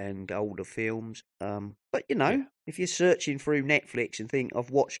series and older films. But Yeah. if you're searching through Netflix and think I've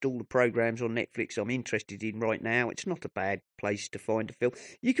watched all the programs on Netflix I'm interested in right now, it's not a bad place to find a film.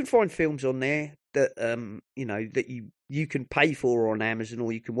 You can find films on there that that you can pay for on Amazon,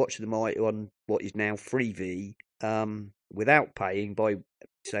 or you can watch them on what is now Freevee without paying by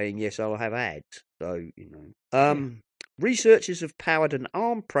saying yes, I'll have ads. So researchers have powered an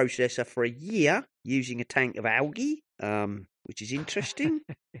ARM processor for a year using a tank of algae, which is interesting.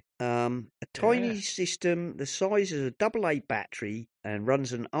 A tiny system the size of a AA battery and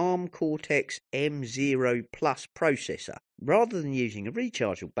runs an ARM Cortex M0 Plus processor. Rather than using a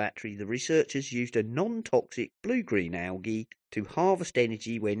rechargeable battery, the researchers used a non-toxic blue-green algae to harvest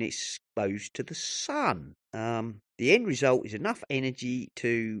energy when exposed to the sun. The end result is enough energy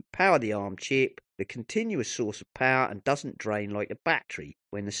to power the ARM chip, the continuous source of power, and doesn't drain like a battery.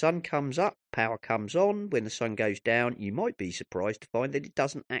 When the sun comes up, power comes on. When the sun goes down, you might be surprised to find that it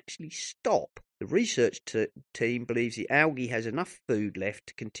doesn't actually stop. The research team believes the algae has enough food left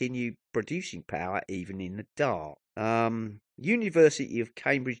to continue producing power even in the dark. University of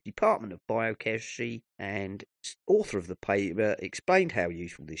Cambridge Department of Biochemistry and author of the paper explained how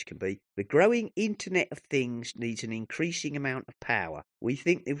useful this can be. The growing Internet of Things needs an increasing amount of power. We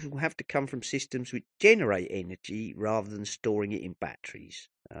think this will have to come from systems which generate energy rather than storing it in batteries.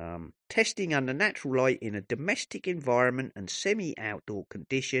 Testing under natural light in a domestic environment and semi-outdoor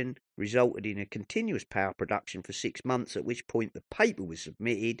condition resulted in a continuous power production for 6 months, at which point the paper was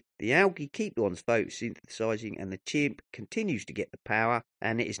submitted. The algae keep on photosynthesizing and the chip continues to get the power,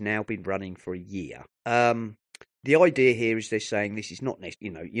 and it has now been running for a year. The idea here is they're saying this is not,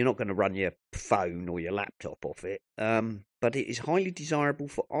 you're not going to run your phone or your laptop off it, but it is highly desirable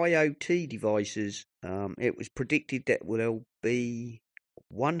for IoT devices. It was predicted that there'll be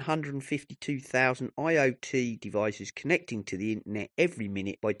 152,000 IoT devices connecting to the internet every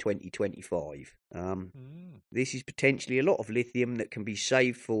minute by 2025. This is potentially a lot of lithium that can be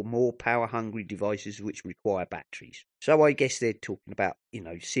saved for more power-hungry devices which require batteries. So I guess they're talking about,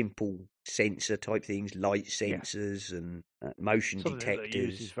 simple sensor type things, light sensors and motion Something detectors. that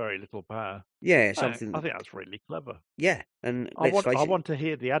uses very little power. Yeah, I think that's really clever. Yeah, and I want to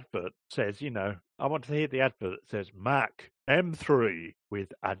hear the advert that says, I want to hear the advert that says Mac M3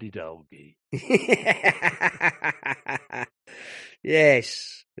 with added algae.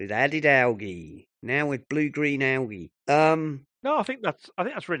 Yes, with added algae. Now with blue-green algae. No, I think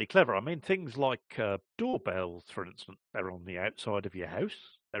that's really clever. I mean, things like doorbells, for instance, they're on the outside of your house.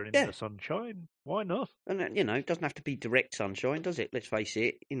 They're in the sunshine. Why not? And it doesn't have to be direct sunshine, does it? Let's face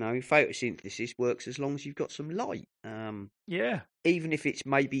it. Photosynthesis works as long as you've got some light. Yeah. Even if it's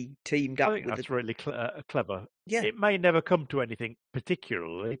maybe teamed up. I think that's really clever. Yeah. It may never come to anything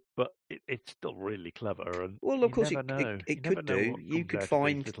particularly, but it's still really clever. And well, of course, it could do. You could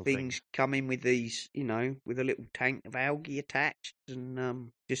find things coming with these, with a little tank of algae attached,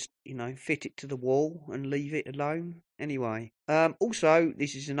 and just fit it to the wall and leave it alone. Anyway, also,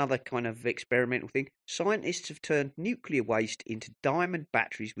 this is another kind of experimental thing. Scientists have turned nuclear waste into diamond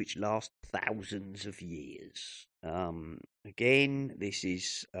batteries which last thousands of years. Again, this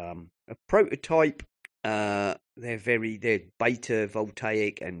is a prototype. They're beta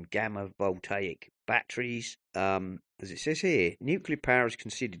voltaic and gamma voltaic batteries. As it says here, nuclear power is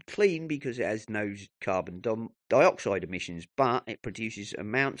considered clean because it has no carbon dioxide emissions, but it produces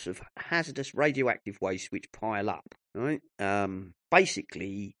amounts of hazardous radioactive waste which pile up. Right?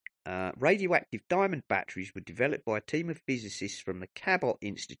 Basically, radioactive diamond batteries were developed by a team of physicists from the Cabot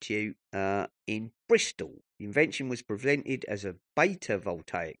Institute in Bristol. The invention was presented as a beta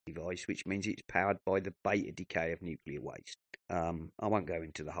voltaic device, which means it's powered by the beta decay of nuclear waste. I won't go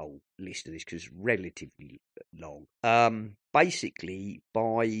into the whole list of this because it's relatively long. Basically,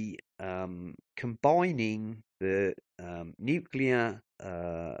 by combining the nuclear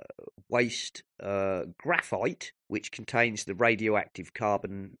waste graphite, which contains the radioactive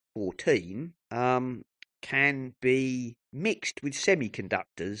carbon-14, can be mixed with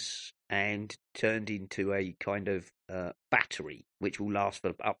semiconductors and turned into a kind of battery, which will last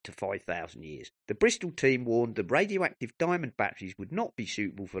for up to 5,000 years. The Bristol team warned the radioactive diamond batteries would not be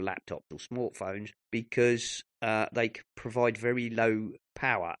suitable for laptops or smartphones because they could provide very low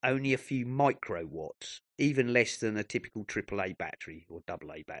power, only a few microwatts, even less than a typical AAA battery or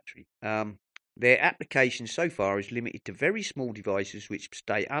AA battery. Their application so far is limited to very small devices which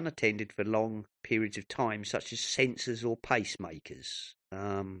stay unattended for long periods of time, such as sensors or pacemakers.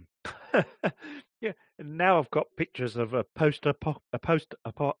 Yeah, and now I've got pictures of a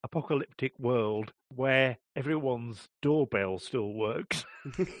post-apocalyptic world where everyone's doorbell still works.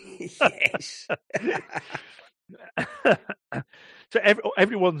 Yes. So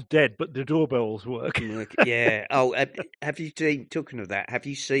everyone's dead, but the doorbells work. Yeah. Oh, have you seen? Talking of that, have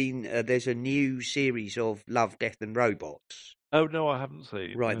you seen? There's a new series of Love, Death, and Robots. Oh no, I haven't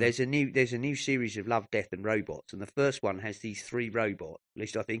seen. Right, No. there's a new series of Love, Death, and Robots, and the first one has these 3 robots. At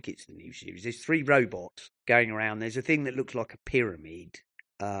least I think it's the new series. There's 3 robots going around. There's a thing that looks like a pyramid.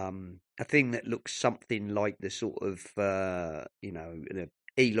 A thing that looks something like the sort of the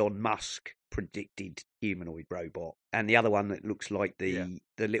Elon Musk predicted humanoid robot, and the other one that looks like the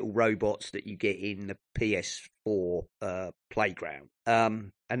little robots that you get in the PS4 playground.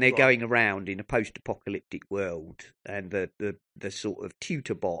 And they're going around in a post-apocalyptic world, and the sort of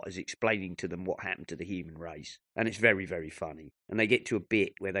tutor bot is explaining to them what happened to the human race, and it's very, very funny. And they get to a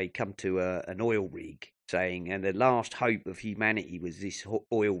bit where they come to an oil rig, saying, and the last hope of humanity was this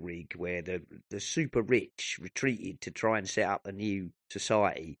oil rig where the super rich retreated to try and set up a new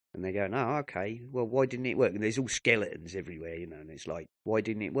society. And they're going, oh, okay, well, why didn't it work? And there's all skeletons everywhere, and it's like, why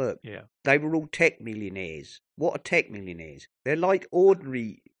didn't it work? Yeah. They were all tech millionaires. What are tech millionaires? They're like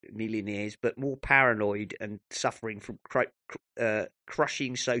ordinary millionaires, but more paranoid and suffering from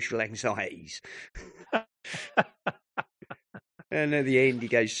crushing social anxieties. And at the end, he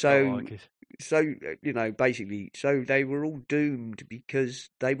goes, basically, so they were all doomed because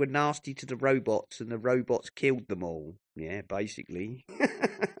they were nasty to the robots and the robots killed them all. Yeah, basically.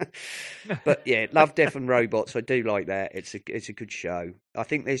 But yeah, Love, Death and Robots, I do like that. It's a good show. I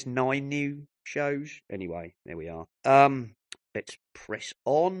think there's 9 new shows. Anyway, there we are. Let's press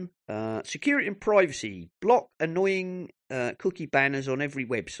on. Security and privacy. Block annoying cookie banners on every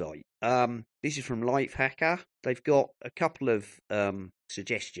website. This is from Lifehacker. They've got a couple of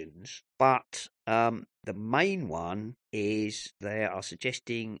suggestions, but the main one is they are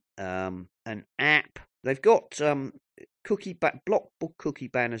suggesting an app. They've got block cookie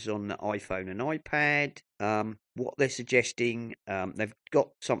banners on the iPhone and iPad. What they're suggesting, they've got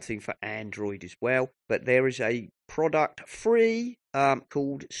something for Android as well, but there is a product free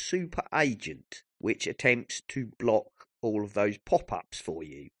called Super Agent, which attempts to block all of those pop-ups for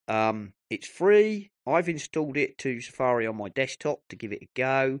you. It's free. I've installed it to Safari on my desktop to give it a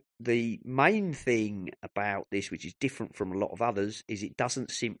go. The main thing about this, which is different from a lot of others, is it doesn't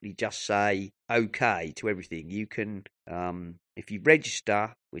simply just say OK to everything. You can, if you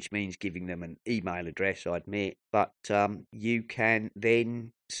register, which means giving them an email address, I admit, but you can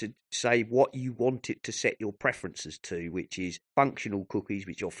then say what you want it to set your preferences to, which is functional cookies,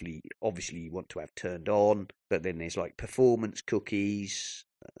 which obviously you want to have turned on, but then there's like performance cookies,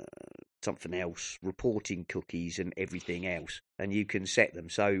 something else, reporting cookies and everything else, and you can set them.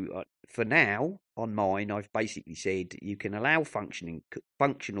 So for now, on mine, I've basically said you can allow functional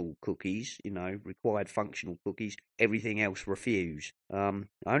cookies, required functional cookies, everything else refuse. I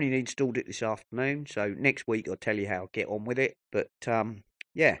only installed it this afternoon, so next week I'll tell you how I get on with it, but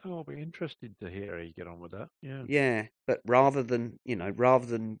yeah. Oh, it'll be interesting to hear how you get on with that. Yeah. Yeah, but rather than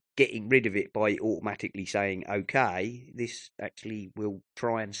getting rid of it by automatically saying okay, this actually will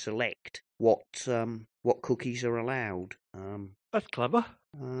try and select what cookies are allowed. That's clever.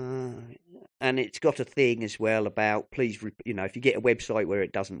 And it's got a thing as well about please, if you get a website where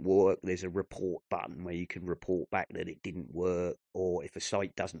it doesn't work, there's a report button where you can report back that it didn't work, or if a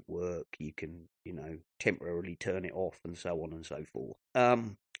site doesn't work, you can, temporarily turn it off and so on and so forth.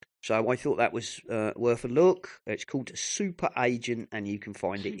 So I thought that was worth a look. It's called Super Agent, and you can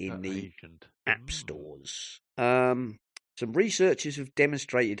find it in the app stores. Some researchers have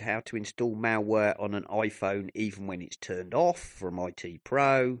demonstrated how to install malware on an iPhone even when it's turned off from IT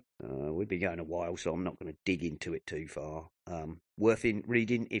Pro. We've been going a while, so I'm not going to dig into it too far. Worth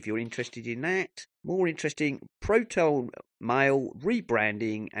reading if you're interested in that. More interesting, Proton Mail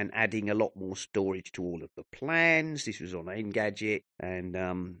rebranding and adding a lot more storage to all of the plans. This was on Engadget, and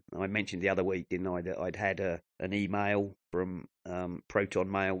I mentioned the other week, didn't I, that I'd had an email from Proton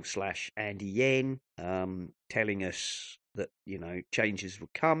Mail / Andy Yen telling us that, changes were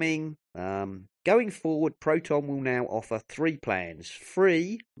coming. Going forward, Proton will now offer 3 plans: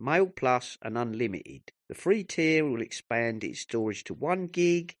 free, Mail Plus, and unlimited. The free tier will expand its storage to 1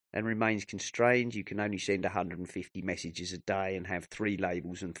 gig and remains constrained. You can only send 150 messages a day and have 3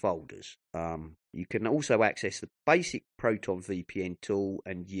 labels and folders. You can also access the basic Proton VPN tool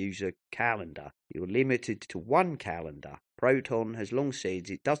and use a calendar. You're limited to 1 calendar. Proton has long said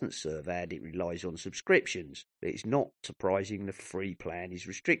it doesn't serve ad, it relies on subscriptions. But it's not surprising the free plan is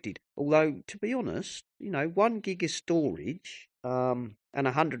restricted. Although, to be honest, 1 gig of storage and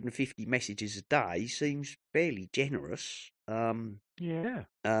 150 messages a day seems fairly generous. Yeah.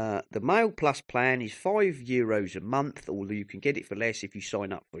 The Mail Plus plan is €5 a month, although you can get it for less if you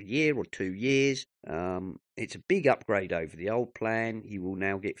sign up for a year or 2 years. It's a big upgrade over the old plan. You will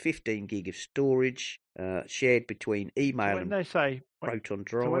now get 15 gig of storage shared between email and Proton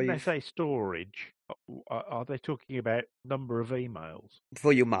Drive. So when they say storage, are they talking about number of emails?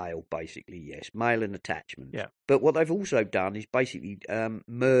 For your mail, basically, yes. Mail and attachments. Yeah. But what they've also done is basically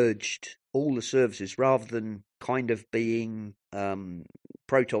merged all the services rather than kind of being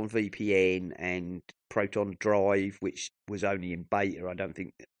Proton VPN and Proton Drive, which was only in beta. I don't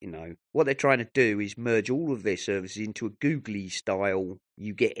think, what they're trying to do is merge all of their services into a googly style,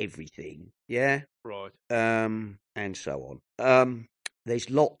 you get everything, yeah? Right. And so on. There's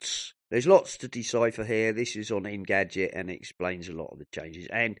lots to decipher here. This is on Engadget and it explains a lot of the changes.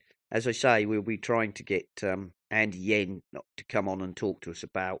 And as I say, we'll be trying to get Andy Yen to come on and talk to us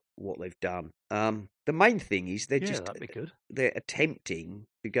about what they've done. The main thing is that'd be good. They're attempting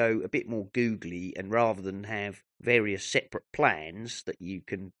to go a bit more googly, and rather than have various separate plans that you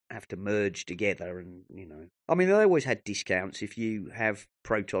can have to merge together, and they always had discounts if you have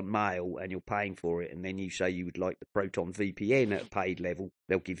Proton Mail and you're paying for it, and then you say you would like the Proton VPN at a paid level,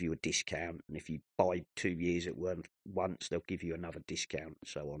 they'll give you a discount, and if you buy 2 years at once, they'll give you another discount, and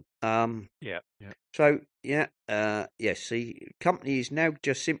so on. Yeah. So yes. The company is now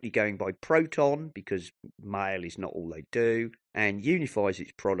just simply going by Proton because mail is not all they do, and unifies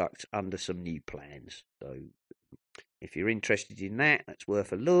its products under some new plans. So if you're interested in that, that's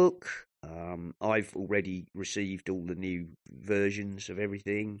worth a look. I've already received all the new versions of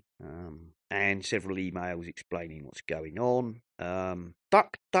everything, and several emails explaining what's going on.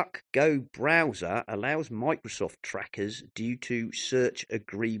 DuckDuckGo browser allows Microsoft trackers due to search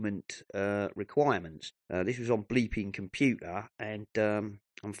agreement requirements. This was on Bleeping Computer, and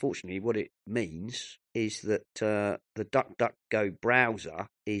unfortunately what it means is that the DuckDuckGo browser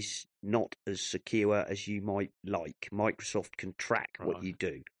is not as secure as you might like. Microsoft can track what you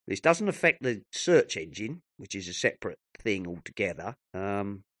do. This doesn't affect the search engine, which is a separate thing altogether,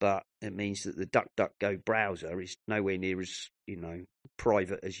 but it means that the DuckDuckGo browser is nowhere near as,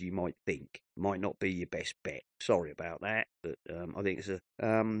 private as you might think. Might not be your best bet. Sorry about that, but I think it's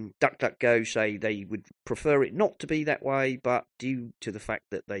DuckDuckGo say they would prefer it not to be that way, but due to the fact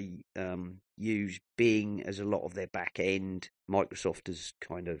that they use Bing as a lot of their back end, Microsoft has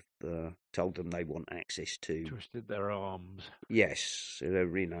kind of told them they want access to. Twisted their arms. Yes, they're,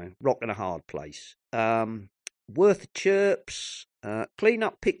 rock in a hard place. Worth chirps. Clean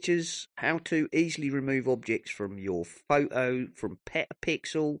up pictures, how to easily remove objects from your photo from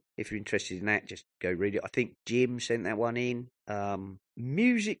Petapixel. If you're interested in that, just go read it. I think Jim sent that one in.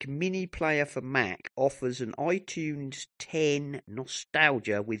 Music Mini Player for Mac offers an iTunes 10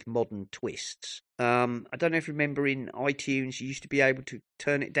 nostalgia with modern twists. I don't know if you remember in iTunes, you used to be able to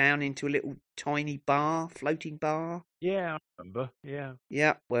turn it down into a little tiny bar, floating bar. Yeah, I remember, yeah.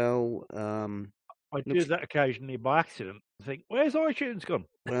 Yeah, well... I do that occasionally by accident. I think, where's iTunes gone?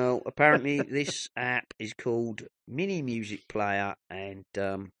 Well, apparently this app is called Mini Music Player and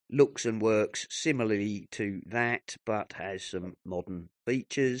looks and works similarly to that, but has some modern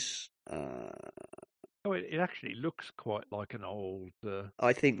features. It actually looks quite like an old...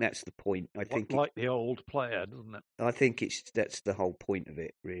 I think that's the point. I think like the old player, doesn't it? I think that's the whole point of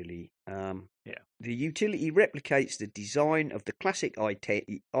it, really. Yeah. The utility replicates the design of the classic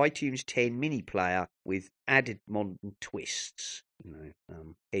iTunes 10 mini player with added modern twists.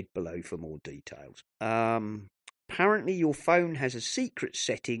 Head below for more details. Apparently your phone has a secret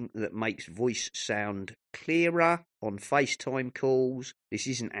setting that makes voice sound clearer on FaceTime calls. This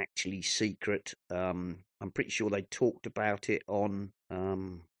isn't actually secret. I'm pretty sure they talked about it on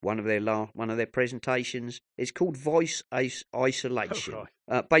One of their presentations. It's called voice isolation. Oh,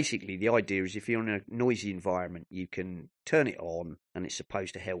 right. Basically, the idea is if you're in a noisy environment, you can turn it on, and it's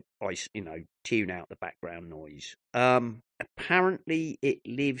supposed to help tune out the background noise. Apparently, it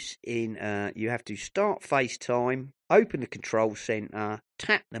lives in. You have to start FaceTime, open the control center,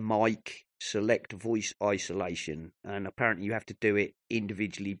 tap the mic, select voice isolation, and apparently you have to do it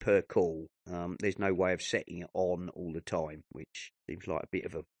individually per call. There's no way of setting it on all the time, which seems like a bit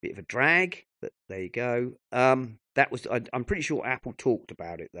of a drag. But there you go. I'm pretty sure Apple talked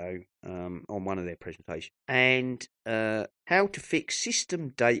about it though on one of their presentations. And how to fix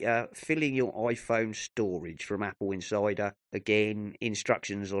system data filling your iPhone storage from Apple Insider. Again,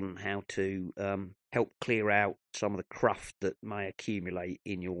 instructions on how to help clear out some of the cruft that may accumulate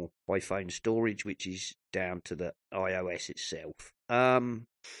in your iPhone storage, which is down to the iOS itself.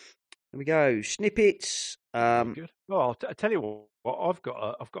 There we go. Snippets. Good. Well, I'll tell you what. I've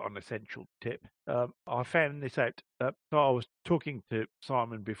got an essential tip. I found this out. So I was talking to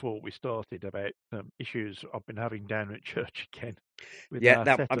Simon before we started about issues I've been having down at church again.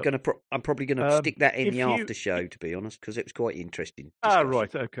 I'm probably gonna stick that in the after show, to be honest, because it was quite interesting.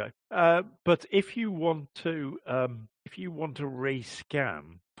 Right, okay. But if you want to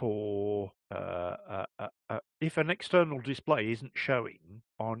rescan for if an external display isn't showing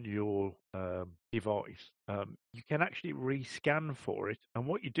on your device, you can actually rescan for it. And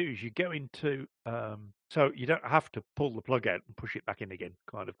what you do is you go into so you don't have to pull the plug out and push it back in again,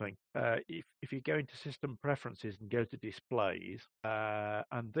 kind of thing. If you go into System Preferences and go to Displays,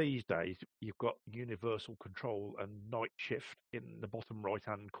 and these days you've got Universal Control and Night Shift in the bottom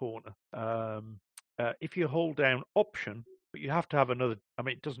right-hand corner. If you hold down Option, but you have to have another. I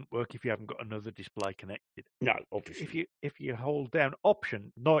mean, it doesn't work if you haven't got another display connected. No, obviously. If you hold down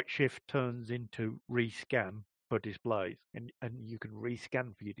Option, Night Shift turns into Rescan for displays, and you can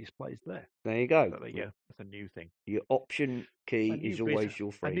rescan for your displays there. There you go. So there you go. That's a new thing. Your Option key is always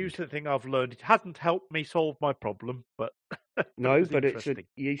your friend. A new thing I've learned. It hasn't helped me solve my problem, but no, but it's a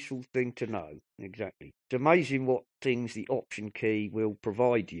useful thing to know. Exactly. It's amazing what things the Option key will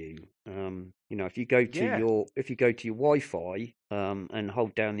provide you. If you go to your Wi-Fi and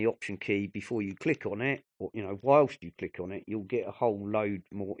hold down the Option key before you click on it, or whilst you click on it, you'll get a whole load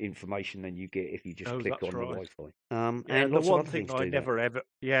more information than you get if you just click on the Wi-Fi. And lots of other things do that.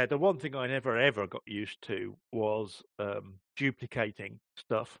 The one thing I never ever got used to was duplicating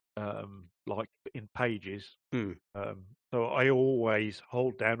stuff, like in Pages. So I always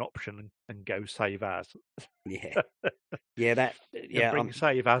hold down Option and go Save As. Bring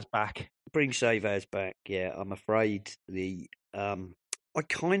Save As back. Bring Save As back. Yeah, I'm afraid I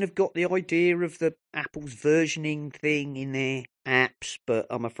kind of got the idea of the Apple's versioning thing in their apps, but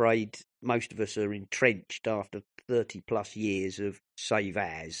I'm afraid most of us are entrenched after 30 plus years of Save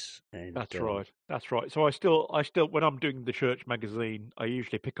As. And, That's right. So I still, when I'm doing the church magazine, I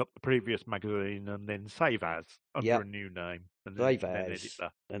usually pick up the previous magazine and then Save As under a new name. And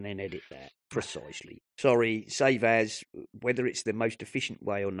then edit that. Precisely. Sorry, Save As, whether it's the most efficient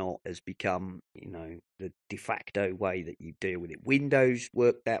way or not, has become, the de facto way that you deal with it. Windows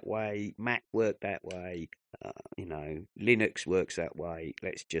work that way, Mac work that way, Linux works that way.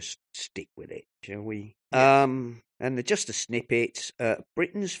 Let's just stick with it, shall we? Yes. And just a snippet.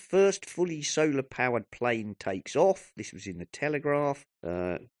 Britain's first fully solar-powered plane takes off. This was in the Telegraph.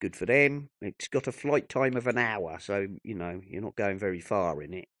 Good for them. It's got a flight time of an hour, so, you're not going very far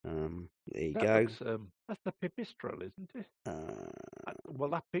in it. There you go. That's the Pipistrel, isn't it? Well,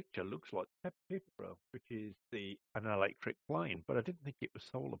 that picture looks like the Pipistrel, which is an electric plane, but I didn't think it was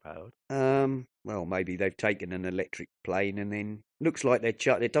solar-powered. Well, maybe they've taken an electric plane and then looks like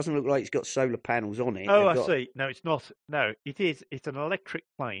it doesn't look like it's got solar panels on it. Oh, I see. No, it's not. No, it is. It's an electric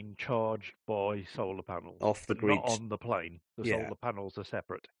plane charged by solar panels. Off the grid. Not on the plane. The solar panels are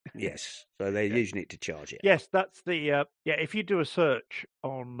separate. Yes. So they're using it to charge it. Yes, that's the... if you do a search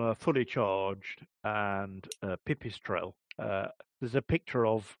on fully charged and Pipistrel, there's a picture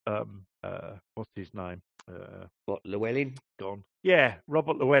of... what's his name? Llewellyn? Gone. Yeah,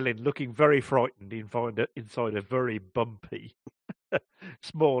 Robert Llewellyn looking very frightened inside a very bumpy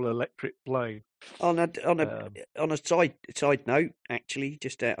small electric plane. On a side note, actually,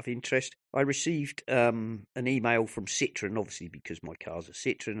 just out of interest, I received an email from Citroen, obviously because my car's a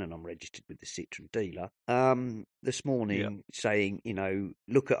Citroen and I'm registered with the Citroen dealer, this morning saying,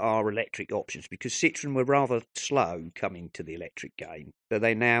 look at our electric options, because Citroen were rather slow coming to the electric game. So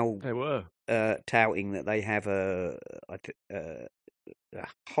they were touting that they have a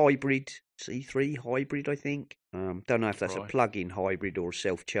hybrid C3 hybrid, I think, Don't know if that's a Right. plug-in hybrid or a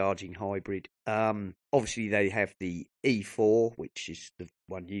self-charging hybrid. Obviously, they have the E4, which is the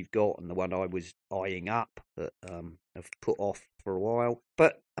one you've got, and the one I was eyeing up that have put off for a while.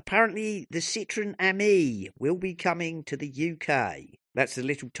 But apparently, the Citroen Ami will be coming to the UK. That's the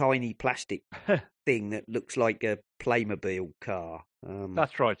little tiny plastic thing that looks like a Playmobil car.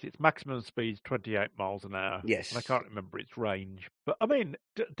 That's right. Its maximum speed is 28 miles an hour. Yes. And I can't remember its range. But I mean,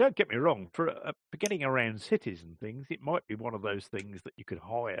 don't get me wrong. For getting around cities and things, it might be one of those things that you could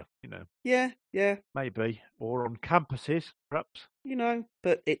hire, Yeah, maybe. Or on campuses, perhaps.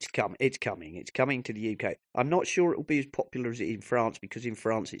 But it's coming. It's coming to the UK. I'm not sure it'll be as popular as it is in France, because in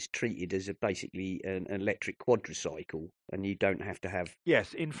France it's treated as basically an electric quadricycle, and you don't have to have.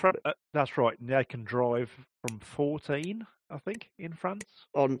 Yes, in France, that's right. And they can drive from 14, I think, in France.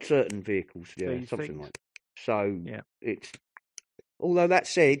 On certain vehicles, yeah, These something things. like that. So Yeah. it's. Although that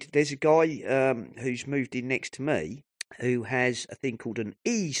said, there's a guy who's moved in next to me who has a thing called an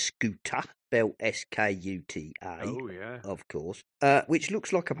e-scooter, spelled SKUTA, Oh, yeah. of course, which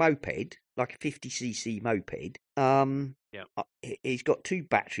looks like a moped, like a 50cc moped. Yeah. He's got 2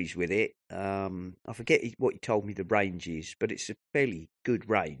 batteries with it. I forget what he told me the range is, but it's a fairly good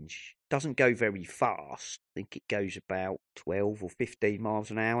range. Doesn't go very fast. I think it goes about 12 or 15 miles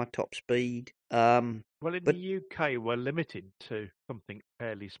an hour top speed. Well, in but- the UK, we're limited to something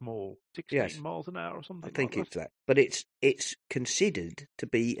fairly small, 16 Yes. miles an hour or something I think like it's that. But it's considered to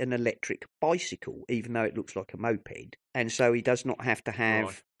be an electric bicycle, even though it looks like a moped. And so he does not have to have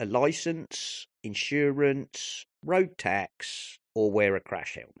Right. a license, insurance, road tax, or wear a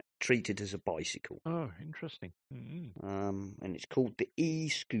crash helmet. Treated as a bicycle. Oh, interesting. Mm-hmm. And it's called the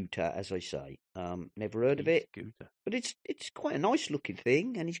e-scooter, as I say. Never heard of it, E-scooter. but it's quite a nice looking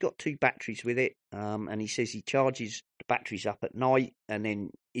thing, and he's got 2 batteries with it. And he says he charges the batteries up at night, and then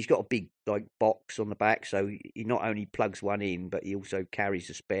he's got a big box on the back, so he not only plugs one in, but he also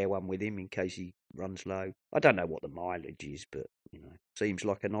carries a spare one with him in case he runs low. I don't know what the mileage is, but seems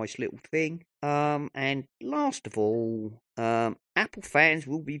like a nice little thing. And last of all, Apple fans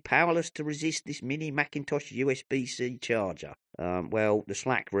will be powerless to resist this mini Macintosh USB-C charger. Well, the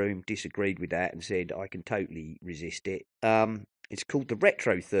Slack room disagreed with that and said I can totally resist it. It's called the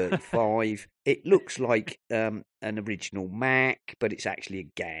Retro 35. It looks like an original Mac, but it's actually a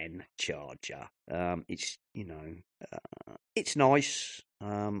GAN charger. It's it's nice.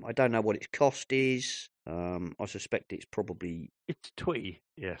 I don't know what its cost is. I suspect it's probably. It's twee,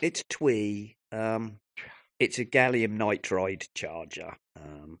 yes. It's twee. It's a gallium nitride charger.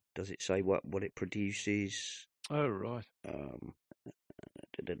 Does it say what it produces? Oh, right.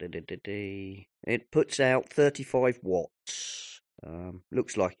 It puts out 35 watts.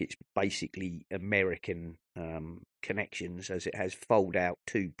 Looks like it's basically American connections, as it has fold-out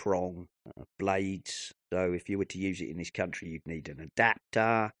 2-prong blades. So if you were to use it in this country, you'd need an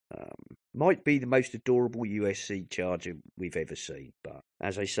adapter. Might be the most adorable USB charger we've ever seen. But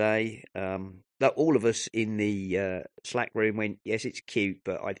as I say, all of us in the Slack room went, yes, it's cute,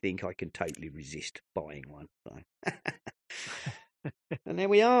 but I think I can totally resist buying one. So. And there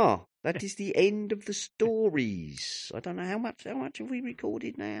we are. That is the end of the stories. I don't know how much have we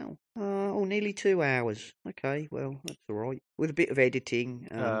recorded now? Nearly 2 hours. Okay, well, that's all right. With a bit of editing.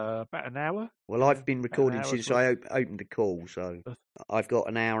 About an hour? Well, I've been recording hour's since worth. I opened the call, so I've got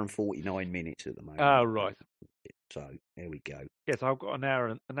an hour and 49 minutes at the moment. Oh, right. So there we go. Yes, I've got an hour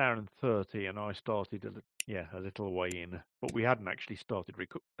and 30, and I started a little way in, but we hadn't actually started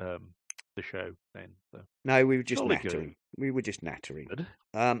the show then. So. No, we were just Jolly nattering. good. We were just nattering. Good.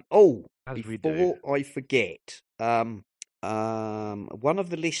 As we Before do. I forget, one of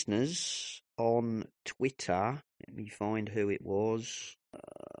the listeners on Twitter, let me find who it was.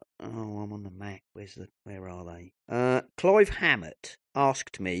 I'm on the Mac. Where are they? Clive Hammett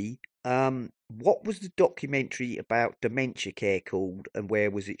asked me, what was the documentary about dementia care called, and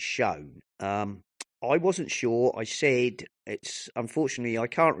where was it shown? I wasn't sure. I said unfortunately, I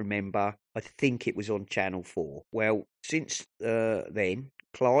can't remember. I think it was on Channel 4. Well, since then,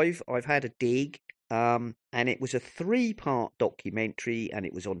 Clive, I've had a dig, and it was a 3-part documentary, and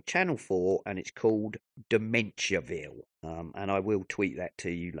it was on Channel 4, and it's called Dementiaville. And I will tweet that to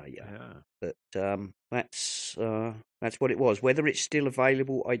you later. Yeah. But that's what it was. Whether it's still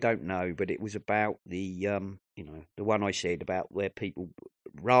available, I don't know. But it was about the one I said about where people,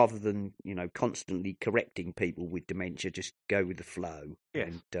 rather than constantly correcting people with dementia, just go with the flow.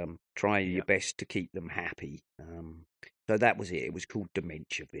 Yes. And try your best to keep them happy. So that was it. It was called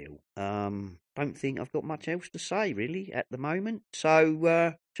Dementiaville. Don't think I've got much else to say really at the moment.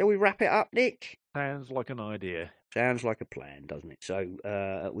 So shall we wrap it up, Nick? Sounds like an idea. Sounds like a plan, doesn't it? So,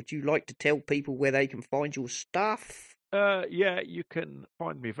 would you like to tell people where they can find your stuff? Yeah, you can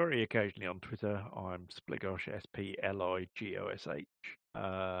find me very occasionally on Twitter. I'm Spligosh, Spligosh.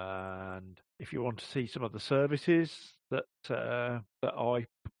 And if you want to see some of the services that I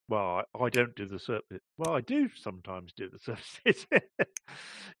don't do the service. Well, I do sometimes do the services.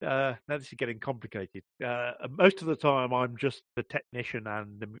 Now this is getting complicated. Most of the time, I'm just the technician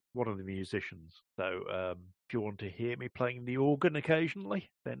and one of the musicians. So if you want to hear me playing the organ occasionally,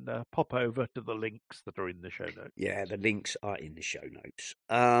 then pop over to the links that are in the show notes. Yeah, the links are in the show notes.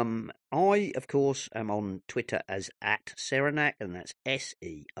 I, of course, am on Twitter as @Serenak, and that's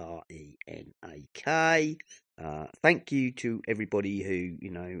SERENAK. Thank you to everybody who,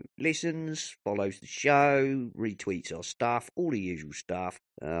 listens, follows the show, retweets our stuff, all the usual stuff.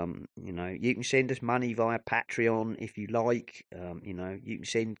 You can send us money via Patreon if you like. You can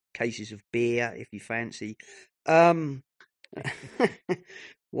send cases of beer if you fancy.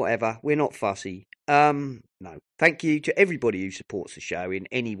 Whatever, we're not fussy. No, thank you to everybody who supports the show in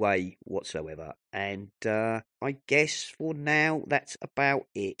any way whatsoever. And I guess for now, that's about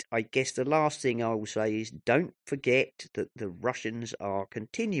it. I guess the last thing I will say is don't forget that the Russians are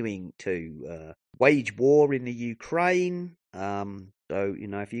continuing to wage war in the Ukraine. So,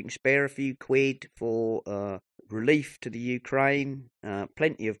 if you can spare a few quid for relief to the Ukraine,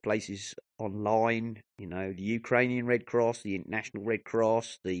 plenty of places online, the Ukrainian Red Cross, the International Red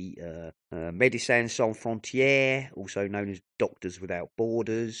Cross, the Médecins Sans Frontières, also known as Doctors Without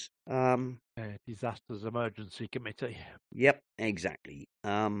Borders. Disasters Emergency Committee. Yep, exactly.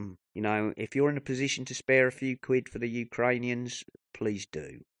 If you're in a position to spare a few quid for the Ukrainians, please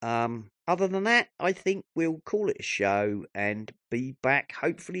do. Other than that, I think we'll call it a show and be back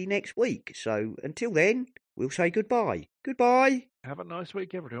hopefully next week. So until then, we'll say goodbye. Goodbye. Have a nice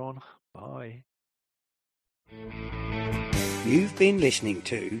week, everyone. Bye. You've been listening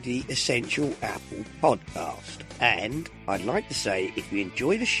to the Essential Apple podcast, and I'd like to say if you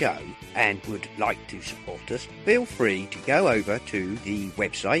enjoy the show and would like to support us, feel free to go over to the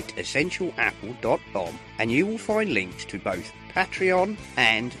website essentialapple.com and you will find links to both Patreon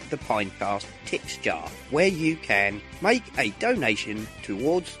and the Pinecast Tips Jar, where you can make a donation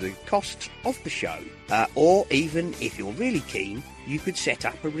towards the costs of the show, or even if you're really keen, you could set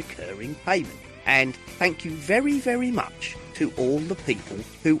up a recurring payment. And thank you very, very much to all the people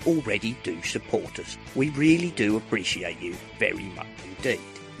who already do support us. We really do appreciate you very much indeed.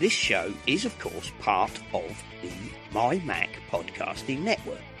 This show is, of course, part of the My Mac Podcasting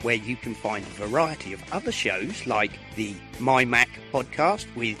Network, where you can find a variety of other shows like the My Mac Podcast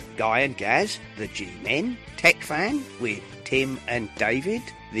with Guy and Gaz, the G-Men, Tech Fan with Tim and David,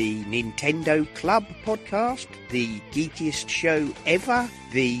 the Nintendo Club podcast, the geekiest show ever,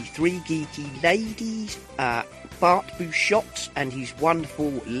 the Three Geeky Ladies, Bart Bouchotte and his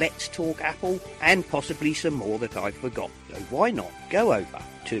wonderful Let's Talk Apple, and possibly some more that I've forgotten. So why not go over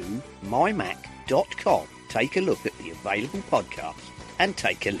to mymac.com, take a look at the available podcasts, and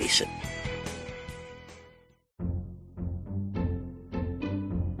take a listen.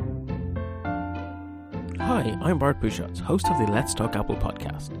 Hi, I'm Bart Bouchotte, host of the Let's Talk Apple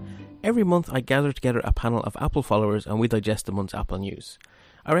podcast. Every month I gather together a panel of Apple followers and we digest the month's Apple news.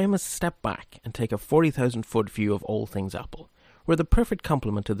 Our aim is to step back and take a 40,000-foot view of all things Apple. We're the perfect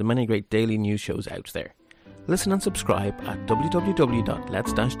complement to the many great daily news shows out there. Listen and subscribe at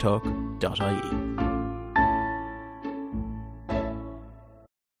www.lets-talk.ie.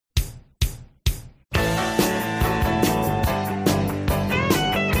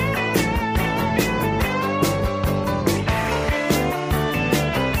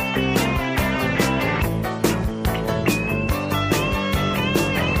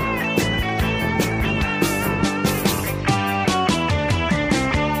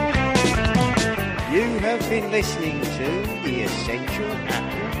 Listening to the Essential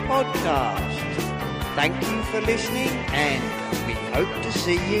Apple podcast. Thank you for listening, and we hope to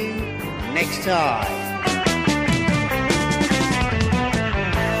see you next time.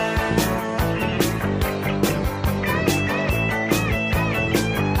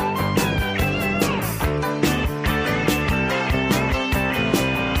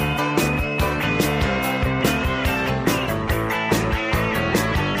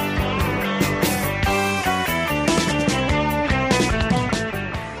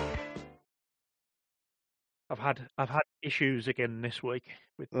 I've had issues again this week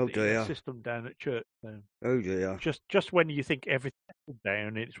with the system down at church. So oh dear! Just when you think everything's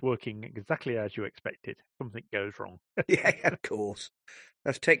down, it's working exactly as you expected. Something goes wrong. Yeah, of course.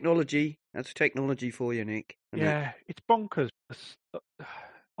 That's technology. That's technology for you, Nick. Yeah, it's bonkers.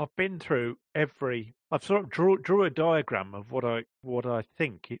 I've been through every. I've sort of drew a diagram of what I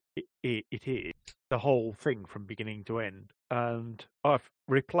think it is, the whole thing from beginning to end, and I've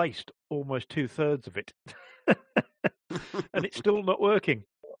replaced almost 2/3 of it, and it's still not working.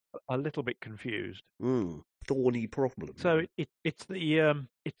 A little bit confused. Thorny problem. So it's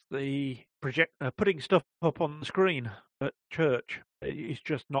the project putting stuff up on the screen at church. It's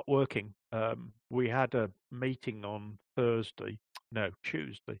just not working. We had a meeting on Tuesday,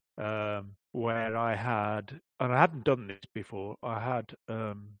 where I had, and I hadn't done this before. I had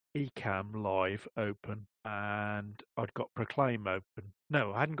Ecamm Live open, and I'd got Proclaim open.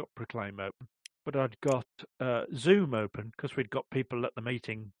 No, I hadn't got Proclaim open. But I'd got Zoom open because we'd got people at the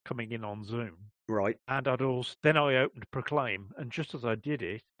meeting coming in on Zoom. Right. And I opened Proclaim, and just as I did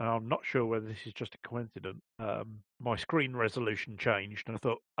it, and I'm not sure whether this is just a coincidence, my screen resolution changed, and I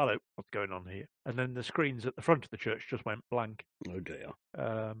thought, hello, what's going on here? And then the screens at the front of the church just went blank. Oh dear.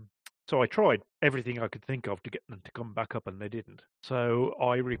 So I tried everything I could think of to get them to come back up, and they didn't. So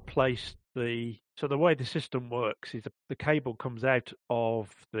I replaced So the way the system works is the cable comes out of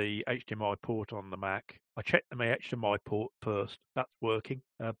the HDMI port on the Mac. I checked the HDMI port first. That's working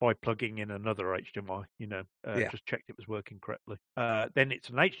by plugging in another HDMI. Just checked it was working correctly. Then it's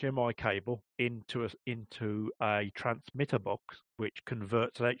an HDMI cable into a transmitter box, which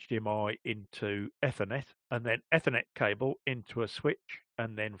converts HDMI into Ethernet, and then Ethernet cable into a switch,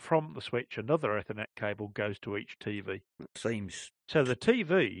 and then from the switch, another Ethernet cable goes to each TV. That seems... So the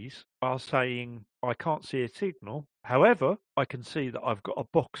TVs are saying, I can't see a signal. However, I can see that I've got a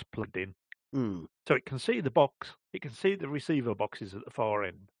box plugged in. So it can see the box. It can see the receiver boxes at the far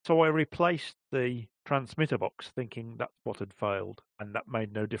end. So I replaced the transmitter box thinking that's what had failed, and that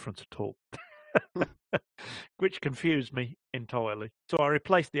made no difference at all. Which confused me entirely. So I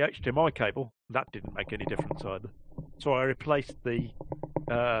replaced the HDMI cable. That didn't make any difference either. So I replaced the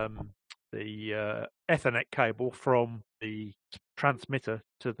Ethernet cable from the transmitter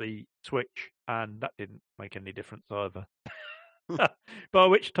to the switch, and that didn't make any difference either. By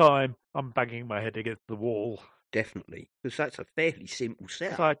which time I'm banging my head against the wall. Definitely, because that's a fairly simple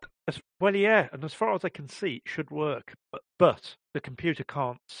setup. Yeah, and as far as I can see, it should work. But the computer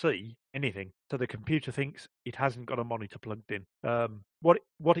can't see anything, so the computer thinks it hasn't got a monitor plugged in.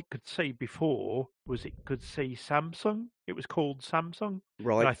 What it could see before was it could see Samsung. It was called Samsung,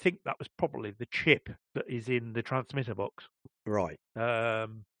 right? And I think that was probably the chip that is in the transmitter box, right?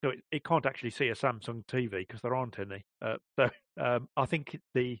 So it can't actually see a Samsung TV because there aren't any. I think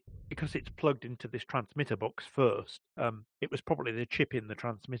because it's plugged into this transmitter box first, it was probably the chip in the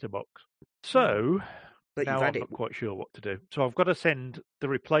transmitter box. So now I'm not quite sure what to do. So I've got to send the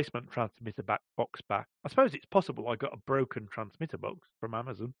replacement transmitter box back. I suppose it's possible I got a broken transmitter box from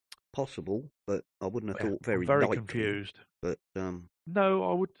Amazon. Possible, but I wouldn't have thought I'm very confused. But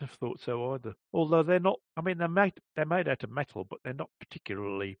no, I wouldn't have thought so either. Although they're not. I mean, they're made out of metal, but they're not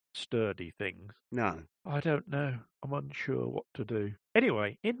particularly sturdy things. No, I don't know. I'm unsure what to do.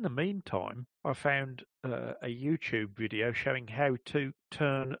 Anyway, in the meantime, I found a YouTube video showing how to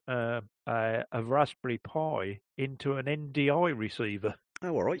turn a Raspberry Pi into an NDI receiver.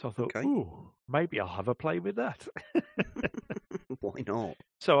 Oh, all right. So I thought, okay. Ooh, maybe I'll have a play with that. Why not?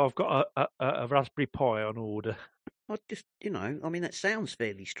 So I've got a Raspberry Pi on order. I just, I mean, that sounds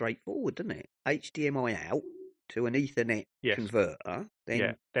fairly straightforward, doesn't it? HDMI out to an Ethernet converter,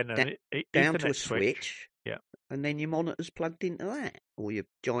 then down to a switch, and then your monitor's plugged into that, or your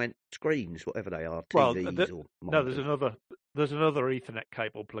giant screens, whatever they are, TVs or monitors. No, there's another Ethernet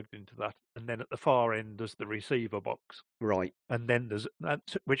cable plugged into that, and then at the far end there's the receiver box, right? And then there's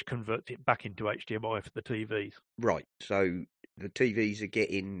which converts it back into HDMI for the TVs, right? So the TVs are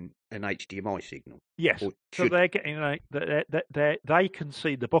getting an HDMI signal. Yes, so they're getting they can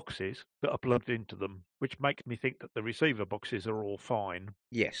see the boxes that are plugged into them, which makes me think that the receiver boxes are all fine.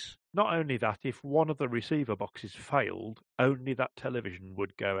 Yes. Not only that, if one of the receiver boxes failed, only that television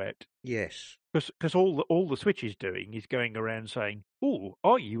would go out. Yes. Because all the Switch is doing is going around saying, "Oh,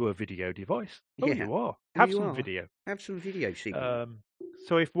 are you a video device? Oh, you are. Have some video. Have some video signal."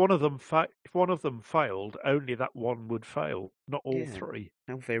 So if one of them failed, only that one would fail, not all three.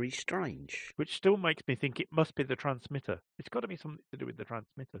 How very strange. Which still makes me think it must be the transmitter. It's got to be something to do with the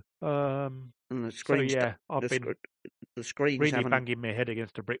transmitter. And the screens, I've been the screens really banging my head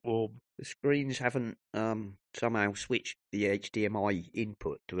against a brick wall. The screens haven't somehow switched the HDMI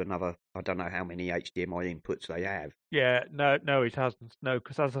input to another I don't know how many HDMI inputs they have. Yeah, no, it hasn't. No,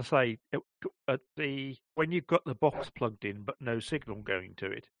 because as I say, when you've got the box plugged in but no signal going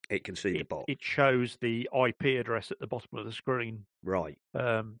to it, It can see the box. it shows the IP address at the bottom of the screen. Right.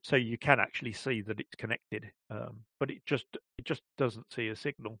 So you can actually see that it's connected, but it just doesn't see a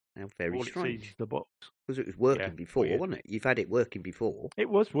signal. How very All it strange. sees is the box. Because it was working Yeah, before, weird. wasn't it? You've had it working before. It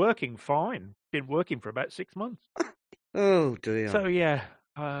was working fine. Been working for about 6 months. Oh dear. So yeah,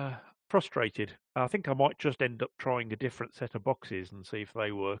 frustrated. I think I might just end up trying a different set of boxes and see if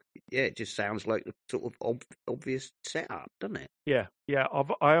they work. Yeah, it just sounds like a sort of obvious setup, doesn't it? Yeah.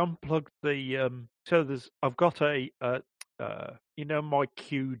 I unplugged the so I've got a my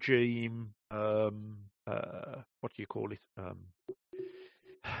QG what do you call it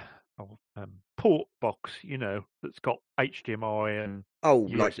port box, that's got HDMI and Oh,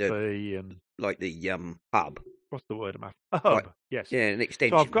 USB and like the hub. what's the word I'm after? A hub. Right. Yes. Yeah, an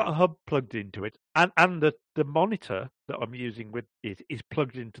extension. So I've got a hub. hub plugged into it, and the monitor that I'm using with it is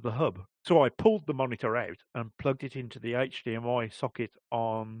plugged into the hub. So I pulled the monitor out and plugged it into the HDMI socket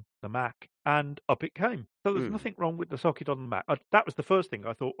on the Mac, and up it came. So there's nothing wrong with the socket on the Mac. That was the first thing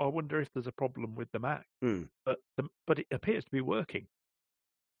I thought. I wonder if there's a problem with the Mac, but it appears to be working.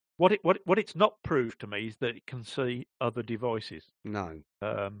 What it's not proved to me is that it can see other devices. No.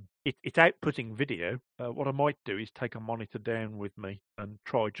 It's outputting video. What I might do is take a monitor down with me and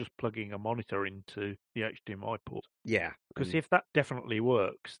try just plugging a monitor into the HDMI port. Yeah. Because if that definitely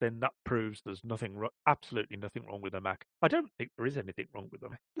works, then that proves there's absolutely nothing wrong with the Mac. I don't think there is anything wrong with the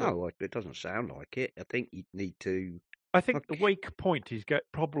Mac. No, it doesn't sound like it. I think you'd need to. I think the weak point is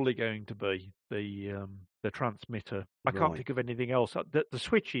probably going to be the transmitter. I can't think of anything else. The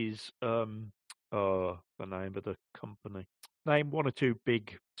switch is the name of the company. Name one or two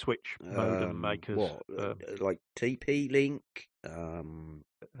big switch modem makers. What? Like TP-Link?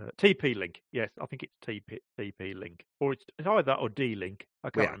 TP-Link, yes, I think it's TP-Link, or it's either that or D-Link. I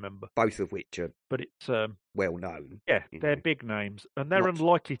can't remember. Both of which are, but it's well known. Yeah, they're big names, and they're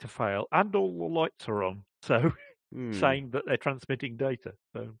unlikely to fail. And all the lights are on, so saying that they're transmitting data.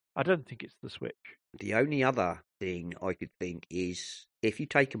 So I don't think it's the switch. The only other thing I could think is if you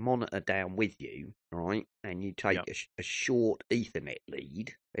take a monitor down with you, right, and you take a short Ethernet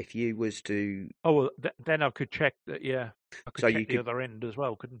lead, if you was to... Oh, well, then I could check that, yeah. I could check the other end as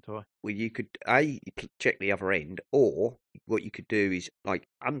well, couldn't I? Well, you could, check the other end, or what you could do is, like,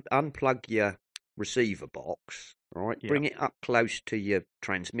 unplug your receiver box, right, bring it up close to your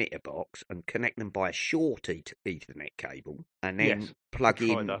transmitter box and connect them by a short Ethernet cable, and then plug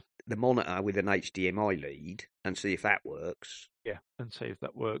in the monitor with an HDMI lead and see if that works. Yeah, and see if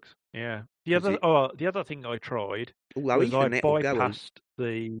that works. Yeah. The other thing I tried was I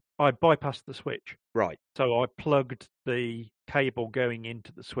bypassed the switch. Right. So I plugged the cable going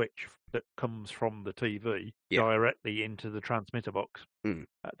into the switch that comes from the TV directly into the transmitter box.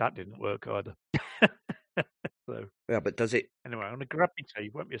 That didn't work either. So yeah, but does it? Anyway, I'm gonna grab my tea.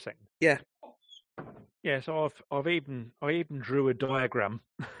 Won't be a second. Yeah. Yeah. So I even drew a diagram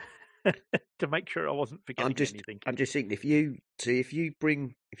to make sure I wasn't forgetting anything. I'm just thinking if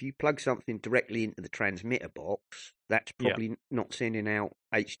you plug something directly into the transmitter box, that's probably not sending out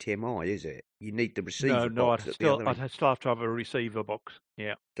HDMI, is it? You need the receiver box. I'd still have to have a receiver box.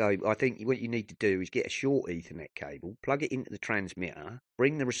 Yeah. So I think what you need to do is get a short Ethernet cable, plug it into the transmitter,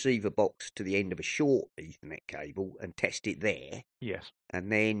 bring the receiver box to the end of a short Ethernet cable, and test it there. Yes.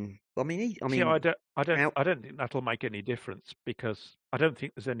 And then, I mean, I don't think that'll make any difference because I don't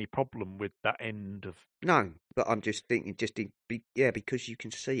think there's any problem with that end of. No, but I'm just thinking, because you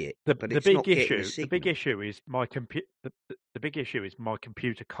can see it. The big issue is my computer. The big issue is my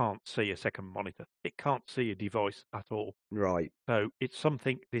computer can't see a second monitor. It can't see a device at all. Right. So it's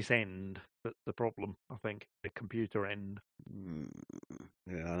something this end that's the problem. I think the computer end.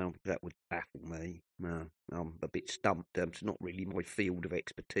 Yeah, that would baffle me. No, I'm a bit stumped. It's not really my field of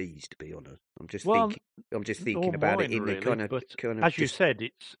expertise, to be honest. I'm just thinking about it in the kind of. As you said,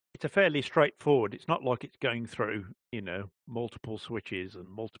 it's a fairly straightforward. It's not like it's going through, multiple switches and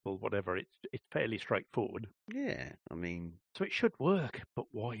multiple whatever. It's fairly straightforward. Yeah, I mean. So it should work, but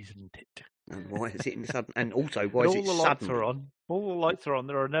why isn't it? And why is it sudden? And also, why is it suddenly? Lights are on. All the lights are on.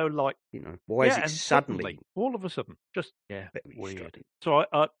 There are no lights. Why is it suddenly? All of a sudden, just very weird. Strange. So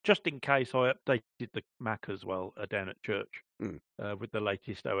I just in case, I updated the Mac as well down at church with the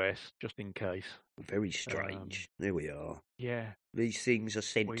latest OS, just in case. Very strange. There we are. Yeah. These things are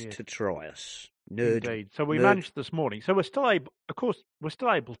sent weird. to try us. Nerd. Indeed. So we nerd. managed this morning. So we're still able, of course, we're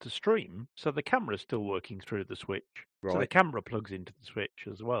still able to stream. So the camera's still working through the switch. So the Right. camera plugs into the switch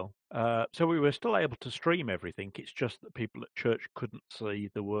as well. So we were still able to stream everything. It's just that people at church couldn't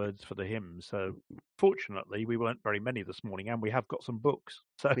see the words for the hymns. So fortunately, we weren't very many this morning, and we have got some books.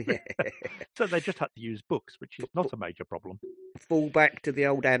 So Yeah. so they just had to use books, which is not a major problem. Fall back to the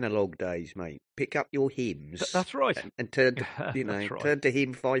old analog days, mate. Pick up your hymns. That's right. And turn to, That's right. turn to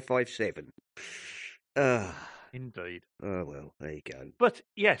hymn 557. Indeed. Oh, well, there you go. But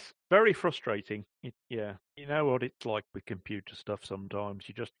yes, very frustrating. Yeah, you know what it's like with computer stuff sometimes.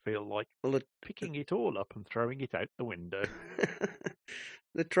 You just feel like picking it all up and throwing it out the window.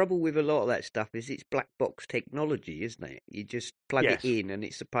 The trouble with a lot of that stuff is it's black box technology, isn't it? You just plug Yes. it in and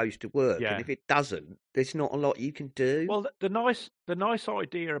it's supposed to work. Yeah. And if it doesn't, there's not a lot you can do. Well, the nice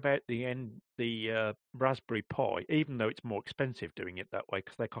idea about the Raspberry Pi, even though it's more expensive doing it that way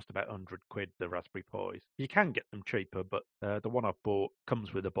because they cost about £100, the Raspberry Pis. You can get them cheaper, but the one I've bought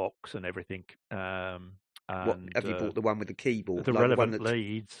comes with a box and everything. What, have you bought the one with the keyboard? The like relevant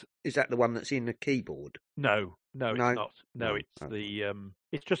leads. Is that the one that's in the keyboard? No, it's not. No, No, it's okay.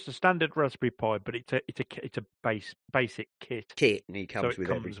 it's just a standard Raspberry Pi, but it's a basic kit. Kit, and it comes So with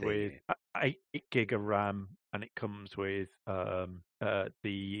it comes everything. with yeah. 8 gig of RAM, and it comes with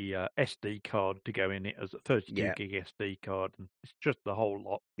the SD card to go in it as a 32 Yeah. gig SD card, and it's just the whole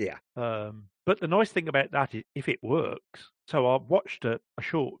lot. Yeah. But the nice thing about that is if it works. So I watched a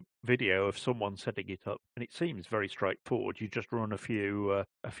short video of someone setting it up, and it seems very straightforward. You just run a few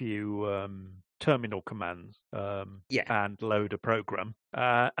terminal commands and load a program,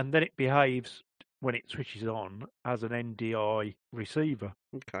 and then it behaves when it switches on as an NDI receiver.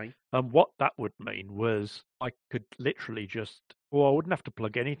 Okay. And what that would mean was I could literally I wouldn't have to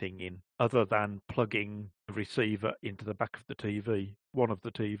plug anything in other than plugging the receiver into the back of the TV, one of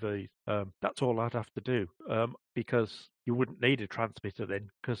the TVs. That's all I'd have to do because you wouldn't need a transmitter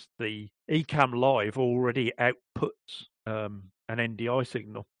then because the Ecamm Live already outputs an NDI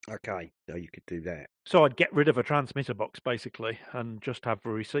signal. Okay, so you could do that. So I'd get rid of a transmitter box basically and just have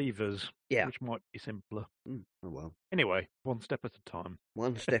receivers, which might be simpler. Oh well. Anyway, one step at a time.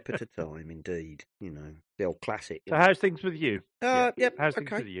 One step at a time, indeed. You know, the old classic. So how's things with you? Yep. How's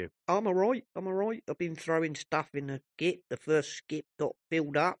things with you? I'm all right. I've been throwing stuff in the skip. The first skip got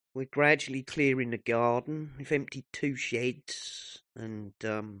filled up. We're gradually clearing the garden. We've emptied 2 sheds and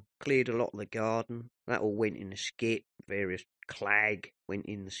cleared a lot of the garden. That all went in the skip. Various clag went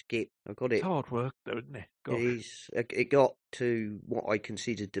in the skip. I got it. It's hard work, though, isn't it? It got to what I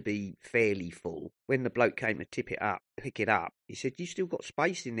considered to be fairly full. When the bloke came to pick it up, he said, "You still got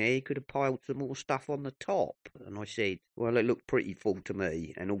space in there? You could have piled some more stuff on the top." And I said, "Well, it looked pretty full to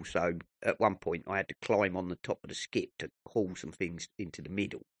me." And also, at one point, I had to climb on the top of the skip to haul some things into the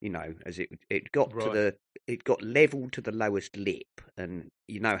middle. You know, as it got it got level to the lowest lip, and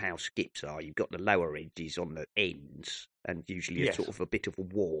you know how skips are. You've got the lower edges on the ends, and usually a sort of a bit of a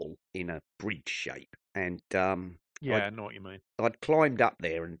wall in a bridge shape. And I know what you mean. I'd climbed up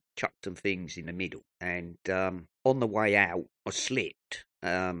there and chucked some things in the middle, and on the way out, I slipped.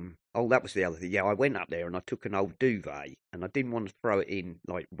 That was the other thing. Yeah, I went up there and I took an old duvet, and I didn't want to throw it in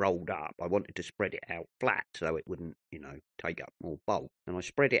like rolled up. I wanted to spread it out flat so it wouldn't, take up more bulk. And I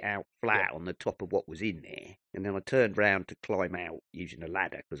spread it out flat on the top of what was in there, and then I turned round to climb out using a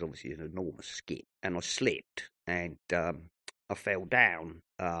ladder because obviously it's an enormous skip, and I slipped and I fell down.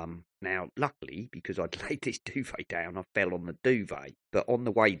 Now, luckily, because I'd laid this duvet down, I fell on the duvet. But on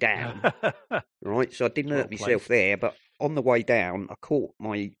the way down, right, so I didn't hurt myself there, but on the way down, I caught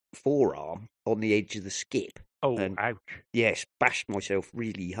my forearm on the edge of the skip. Oh, ouch. Yes, bashed myself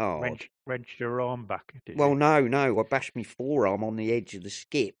really hard. Wrenched your arm back, did you? Well, no, I bashed my forearm on the edge of the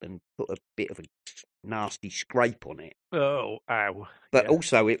skip and put a bit of a nasty scrape on it. Oh, ow. But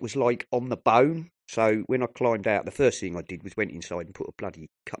also, it was like on the bone. So when I climbed out, the first thing I did was went inside and put a bloody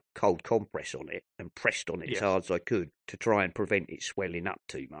cold compress on it and pressed on it as hard as I could to try and prevent it swelling up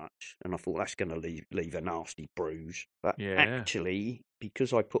too much. And I thought that's going to leave a nasty bruise. But actually,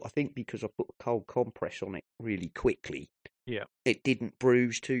 because I put a cold compress on it really quickly, it didn't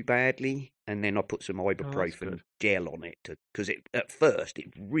bruise too badly. And then I put some ibuprofen gel on it because at first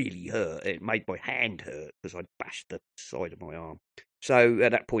it really hurt. It made my hand hurt because I'd bashed the side of my arm. So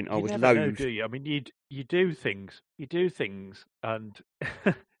at that point, I was loath. Know, do you? I mean, you do things, and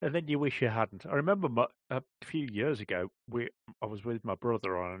and then you wish you hadn't. I remember a few years ago, I was with my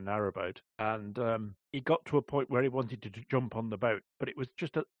brother on a narrowboat, and he got to a point where he wanted to jump on the boat, but it was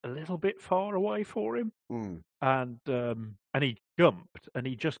just a little bit far away for him, and he jumped, and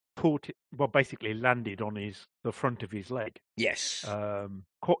he just caught it. Well, basically landed on the front of his leg. Yes.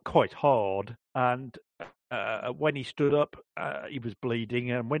 Quite hard, And when he stood up, he was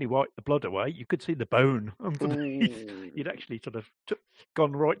bleeding, and when he wiped the blood away, you could see the bone underneath. Ooh. He'd actually sort of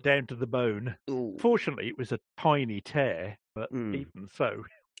gone right down to the bone. Ooh. Fortunately, it was a tiny tear, but Mm. even so,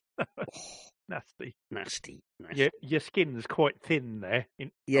 nasty. Nasty. Your skin's quite thin there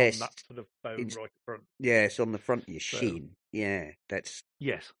Yes. on that sort of bone It's- right front. Yeah, it's on the front of your So- shin. Yeah, that's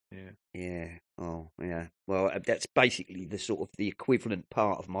Yes. Yeah. yeah. Oh, yeah. Well, that's basically the sort of the equivalent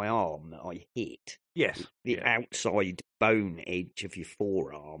part of my arm that I hit. Yes. The yeah. outside bone edge of your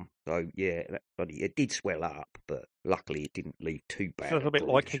forearm. So yeah, that bloody it did swell up, but luckily it didn't leave too bad. It's a little bit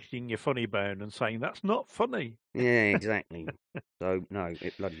like bruise. hitting your funny bone and saying that's not funny. Yeah, exactly. So no,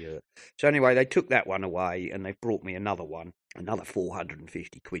 it bloody hurt. So anyway, they took that one away and they've brought me another one, another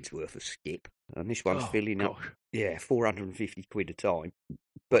 450 quid's worth of skip, and this one's Oh, filling up. gosh. Yeah, 450 quid a time.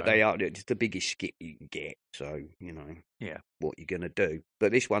 But Wow. they are it's the biggest skip you can get, so you know Yeah. what you're going to do.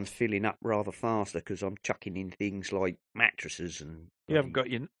 But this one's filling up rather faster because I'm chucking in things like mattresses and. You haven't got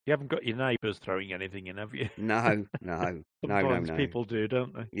your neighbours throwing anything in, have you? No. Sometimes No. people do,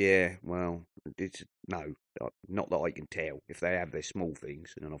 don't they? Yeah, well, it's no, not that I can tell. If they have their small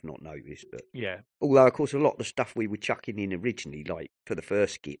things, and I've not noticed. But Yeah. although, of course, a lot of the stuff we were chucking in originally, like for the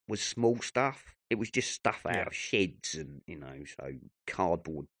first skip, was small stuff. It was just stuff out Yeah. of sheds and so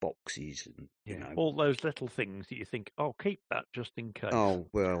cardboard boxes and All those little things that you think, oh, keep that just in case. Oh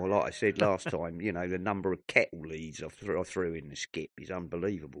well, like I said last time, the number of kettle leads I threw in the skip is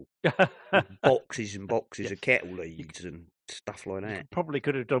unbelievable. Boxes and boxes of kettle leads and stuff like that. Probably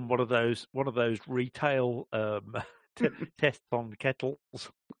could have done one of those retail tests on kettles.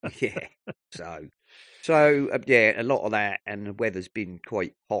 Yeah. So yeah, a lot of that, and the weather's been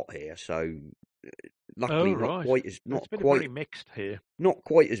quite hot here. So luckily, not quite as It's been very mixed here. Not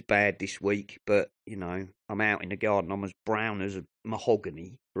quite as bad this week, but I'm out in the garden. I'm as brown as a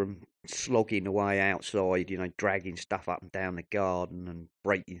mahogany from slogging away outside. Dragging stuff up and down the garden and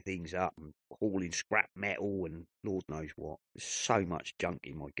breaking things up and hauling scrap metal and Lord knows what. There's so much junk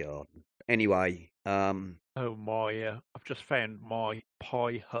in my garden. Anyway, Oh my! I've just found my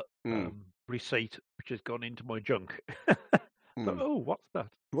Pi Hut receipt, which has gone into my junk. Oh, what's that?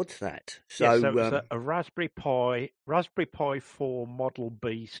 What's that? So it's a Raspberry Pi 4 Model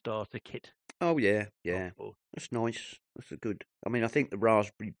B starter kit. Oh yeah, that's nice. That's a good. I mean, I think the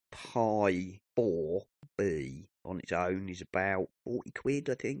Raspberry Pi 4B on its own is about 40 quid.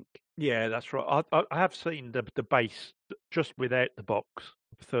 I think. Yeah, that's right. I have seen the base just without the box,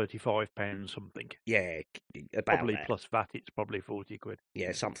 £35 something. Yeah, about probably that. Plus VAT. It's probably 40 quid.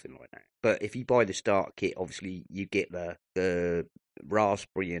 Yeah, something like that. But if you buy the starter kit, obviously you get the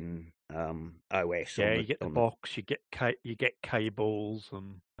Raspberry and OS. Yeah, you get the box. You get cables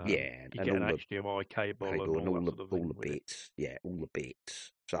and you get an HDMI cable and all the bits. Yeah, all the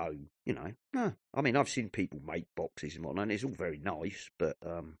bits. So no, I mean I've seen people make boxes and whatnot, and it's all very nice. But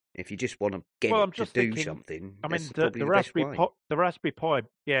if you just want to get it to do something, I mean the Raspberry Pi. The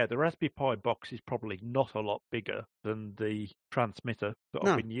Raspberry Pi box is probably not a lot bigger than the transmitter that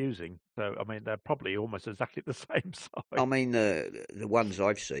I've been using. So I mean they're probably almost exactly the same size. I mean the ones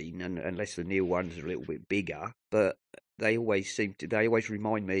I've seen, and unless the new ones are a little bit bigger, but they always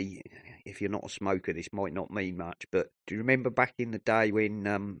remind me. If you're not a smoker, this might not mean much, but do you remember back in the day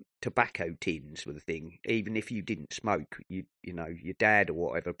when tobacco tins were the thing? Even if you didn't smoke, your dad or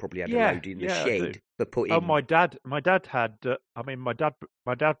whatever probably had a load in the shed for putting. Oh, my dad had.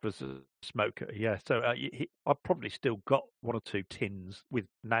 My dad was a smoker. Yeah, so I've probably still got one or two tins with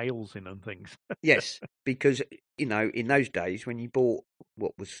nails in and things. Yes, because in those days when you bought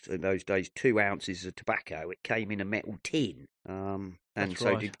what was in those days 2 ounces of tobacco, it came in a metal tin. And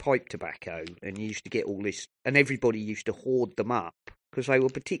so did pipe tobacco, and you used to get all this, and everybody used to hoard them up because they were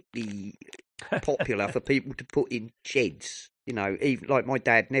particularly popular for people to put in sheds. Even like my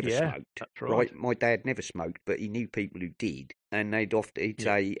dad never smoked. That's right. My dad never smoked, but he knew people who did, and he'd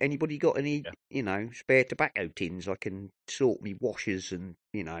say, "Anybody got any, spare tobacco tins? I can sort me washers and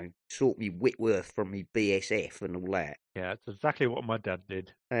sort me Whitworth from me BSF and all that." Yeah, that's exactly what my dad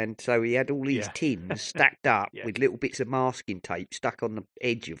did. And so he had all these tins stacked up with little bits of masking tape stuck on the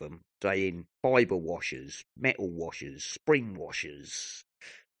edge of them, saying fibre washers, metal washers, spring washers,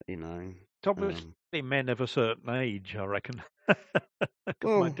 It's obviously men of a certain age, I reckon.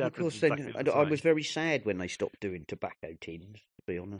 Well, of course, then I was very sad when they stopped doing tobacco tins, to be honest.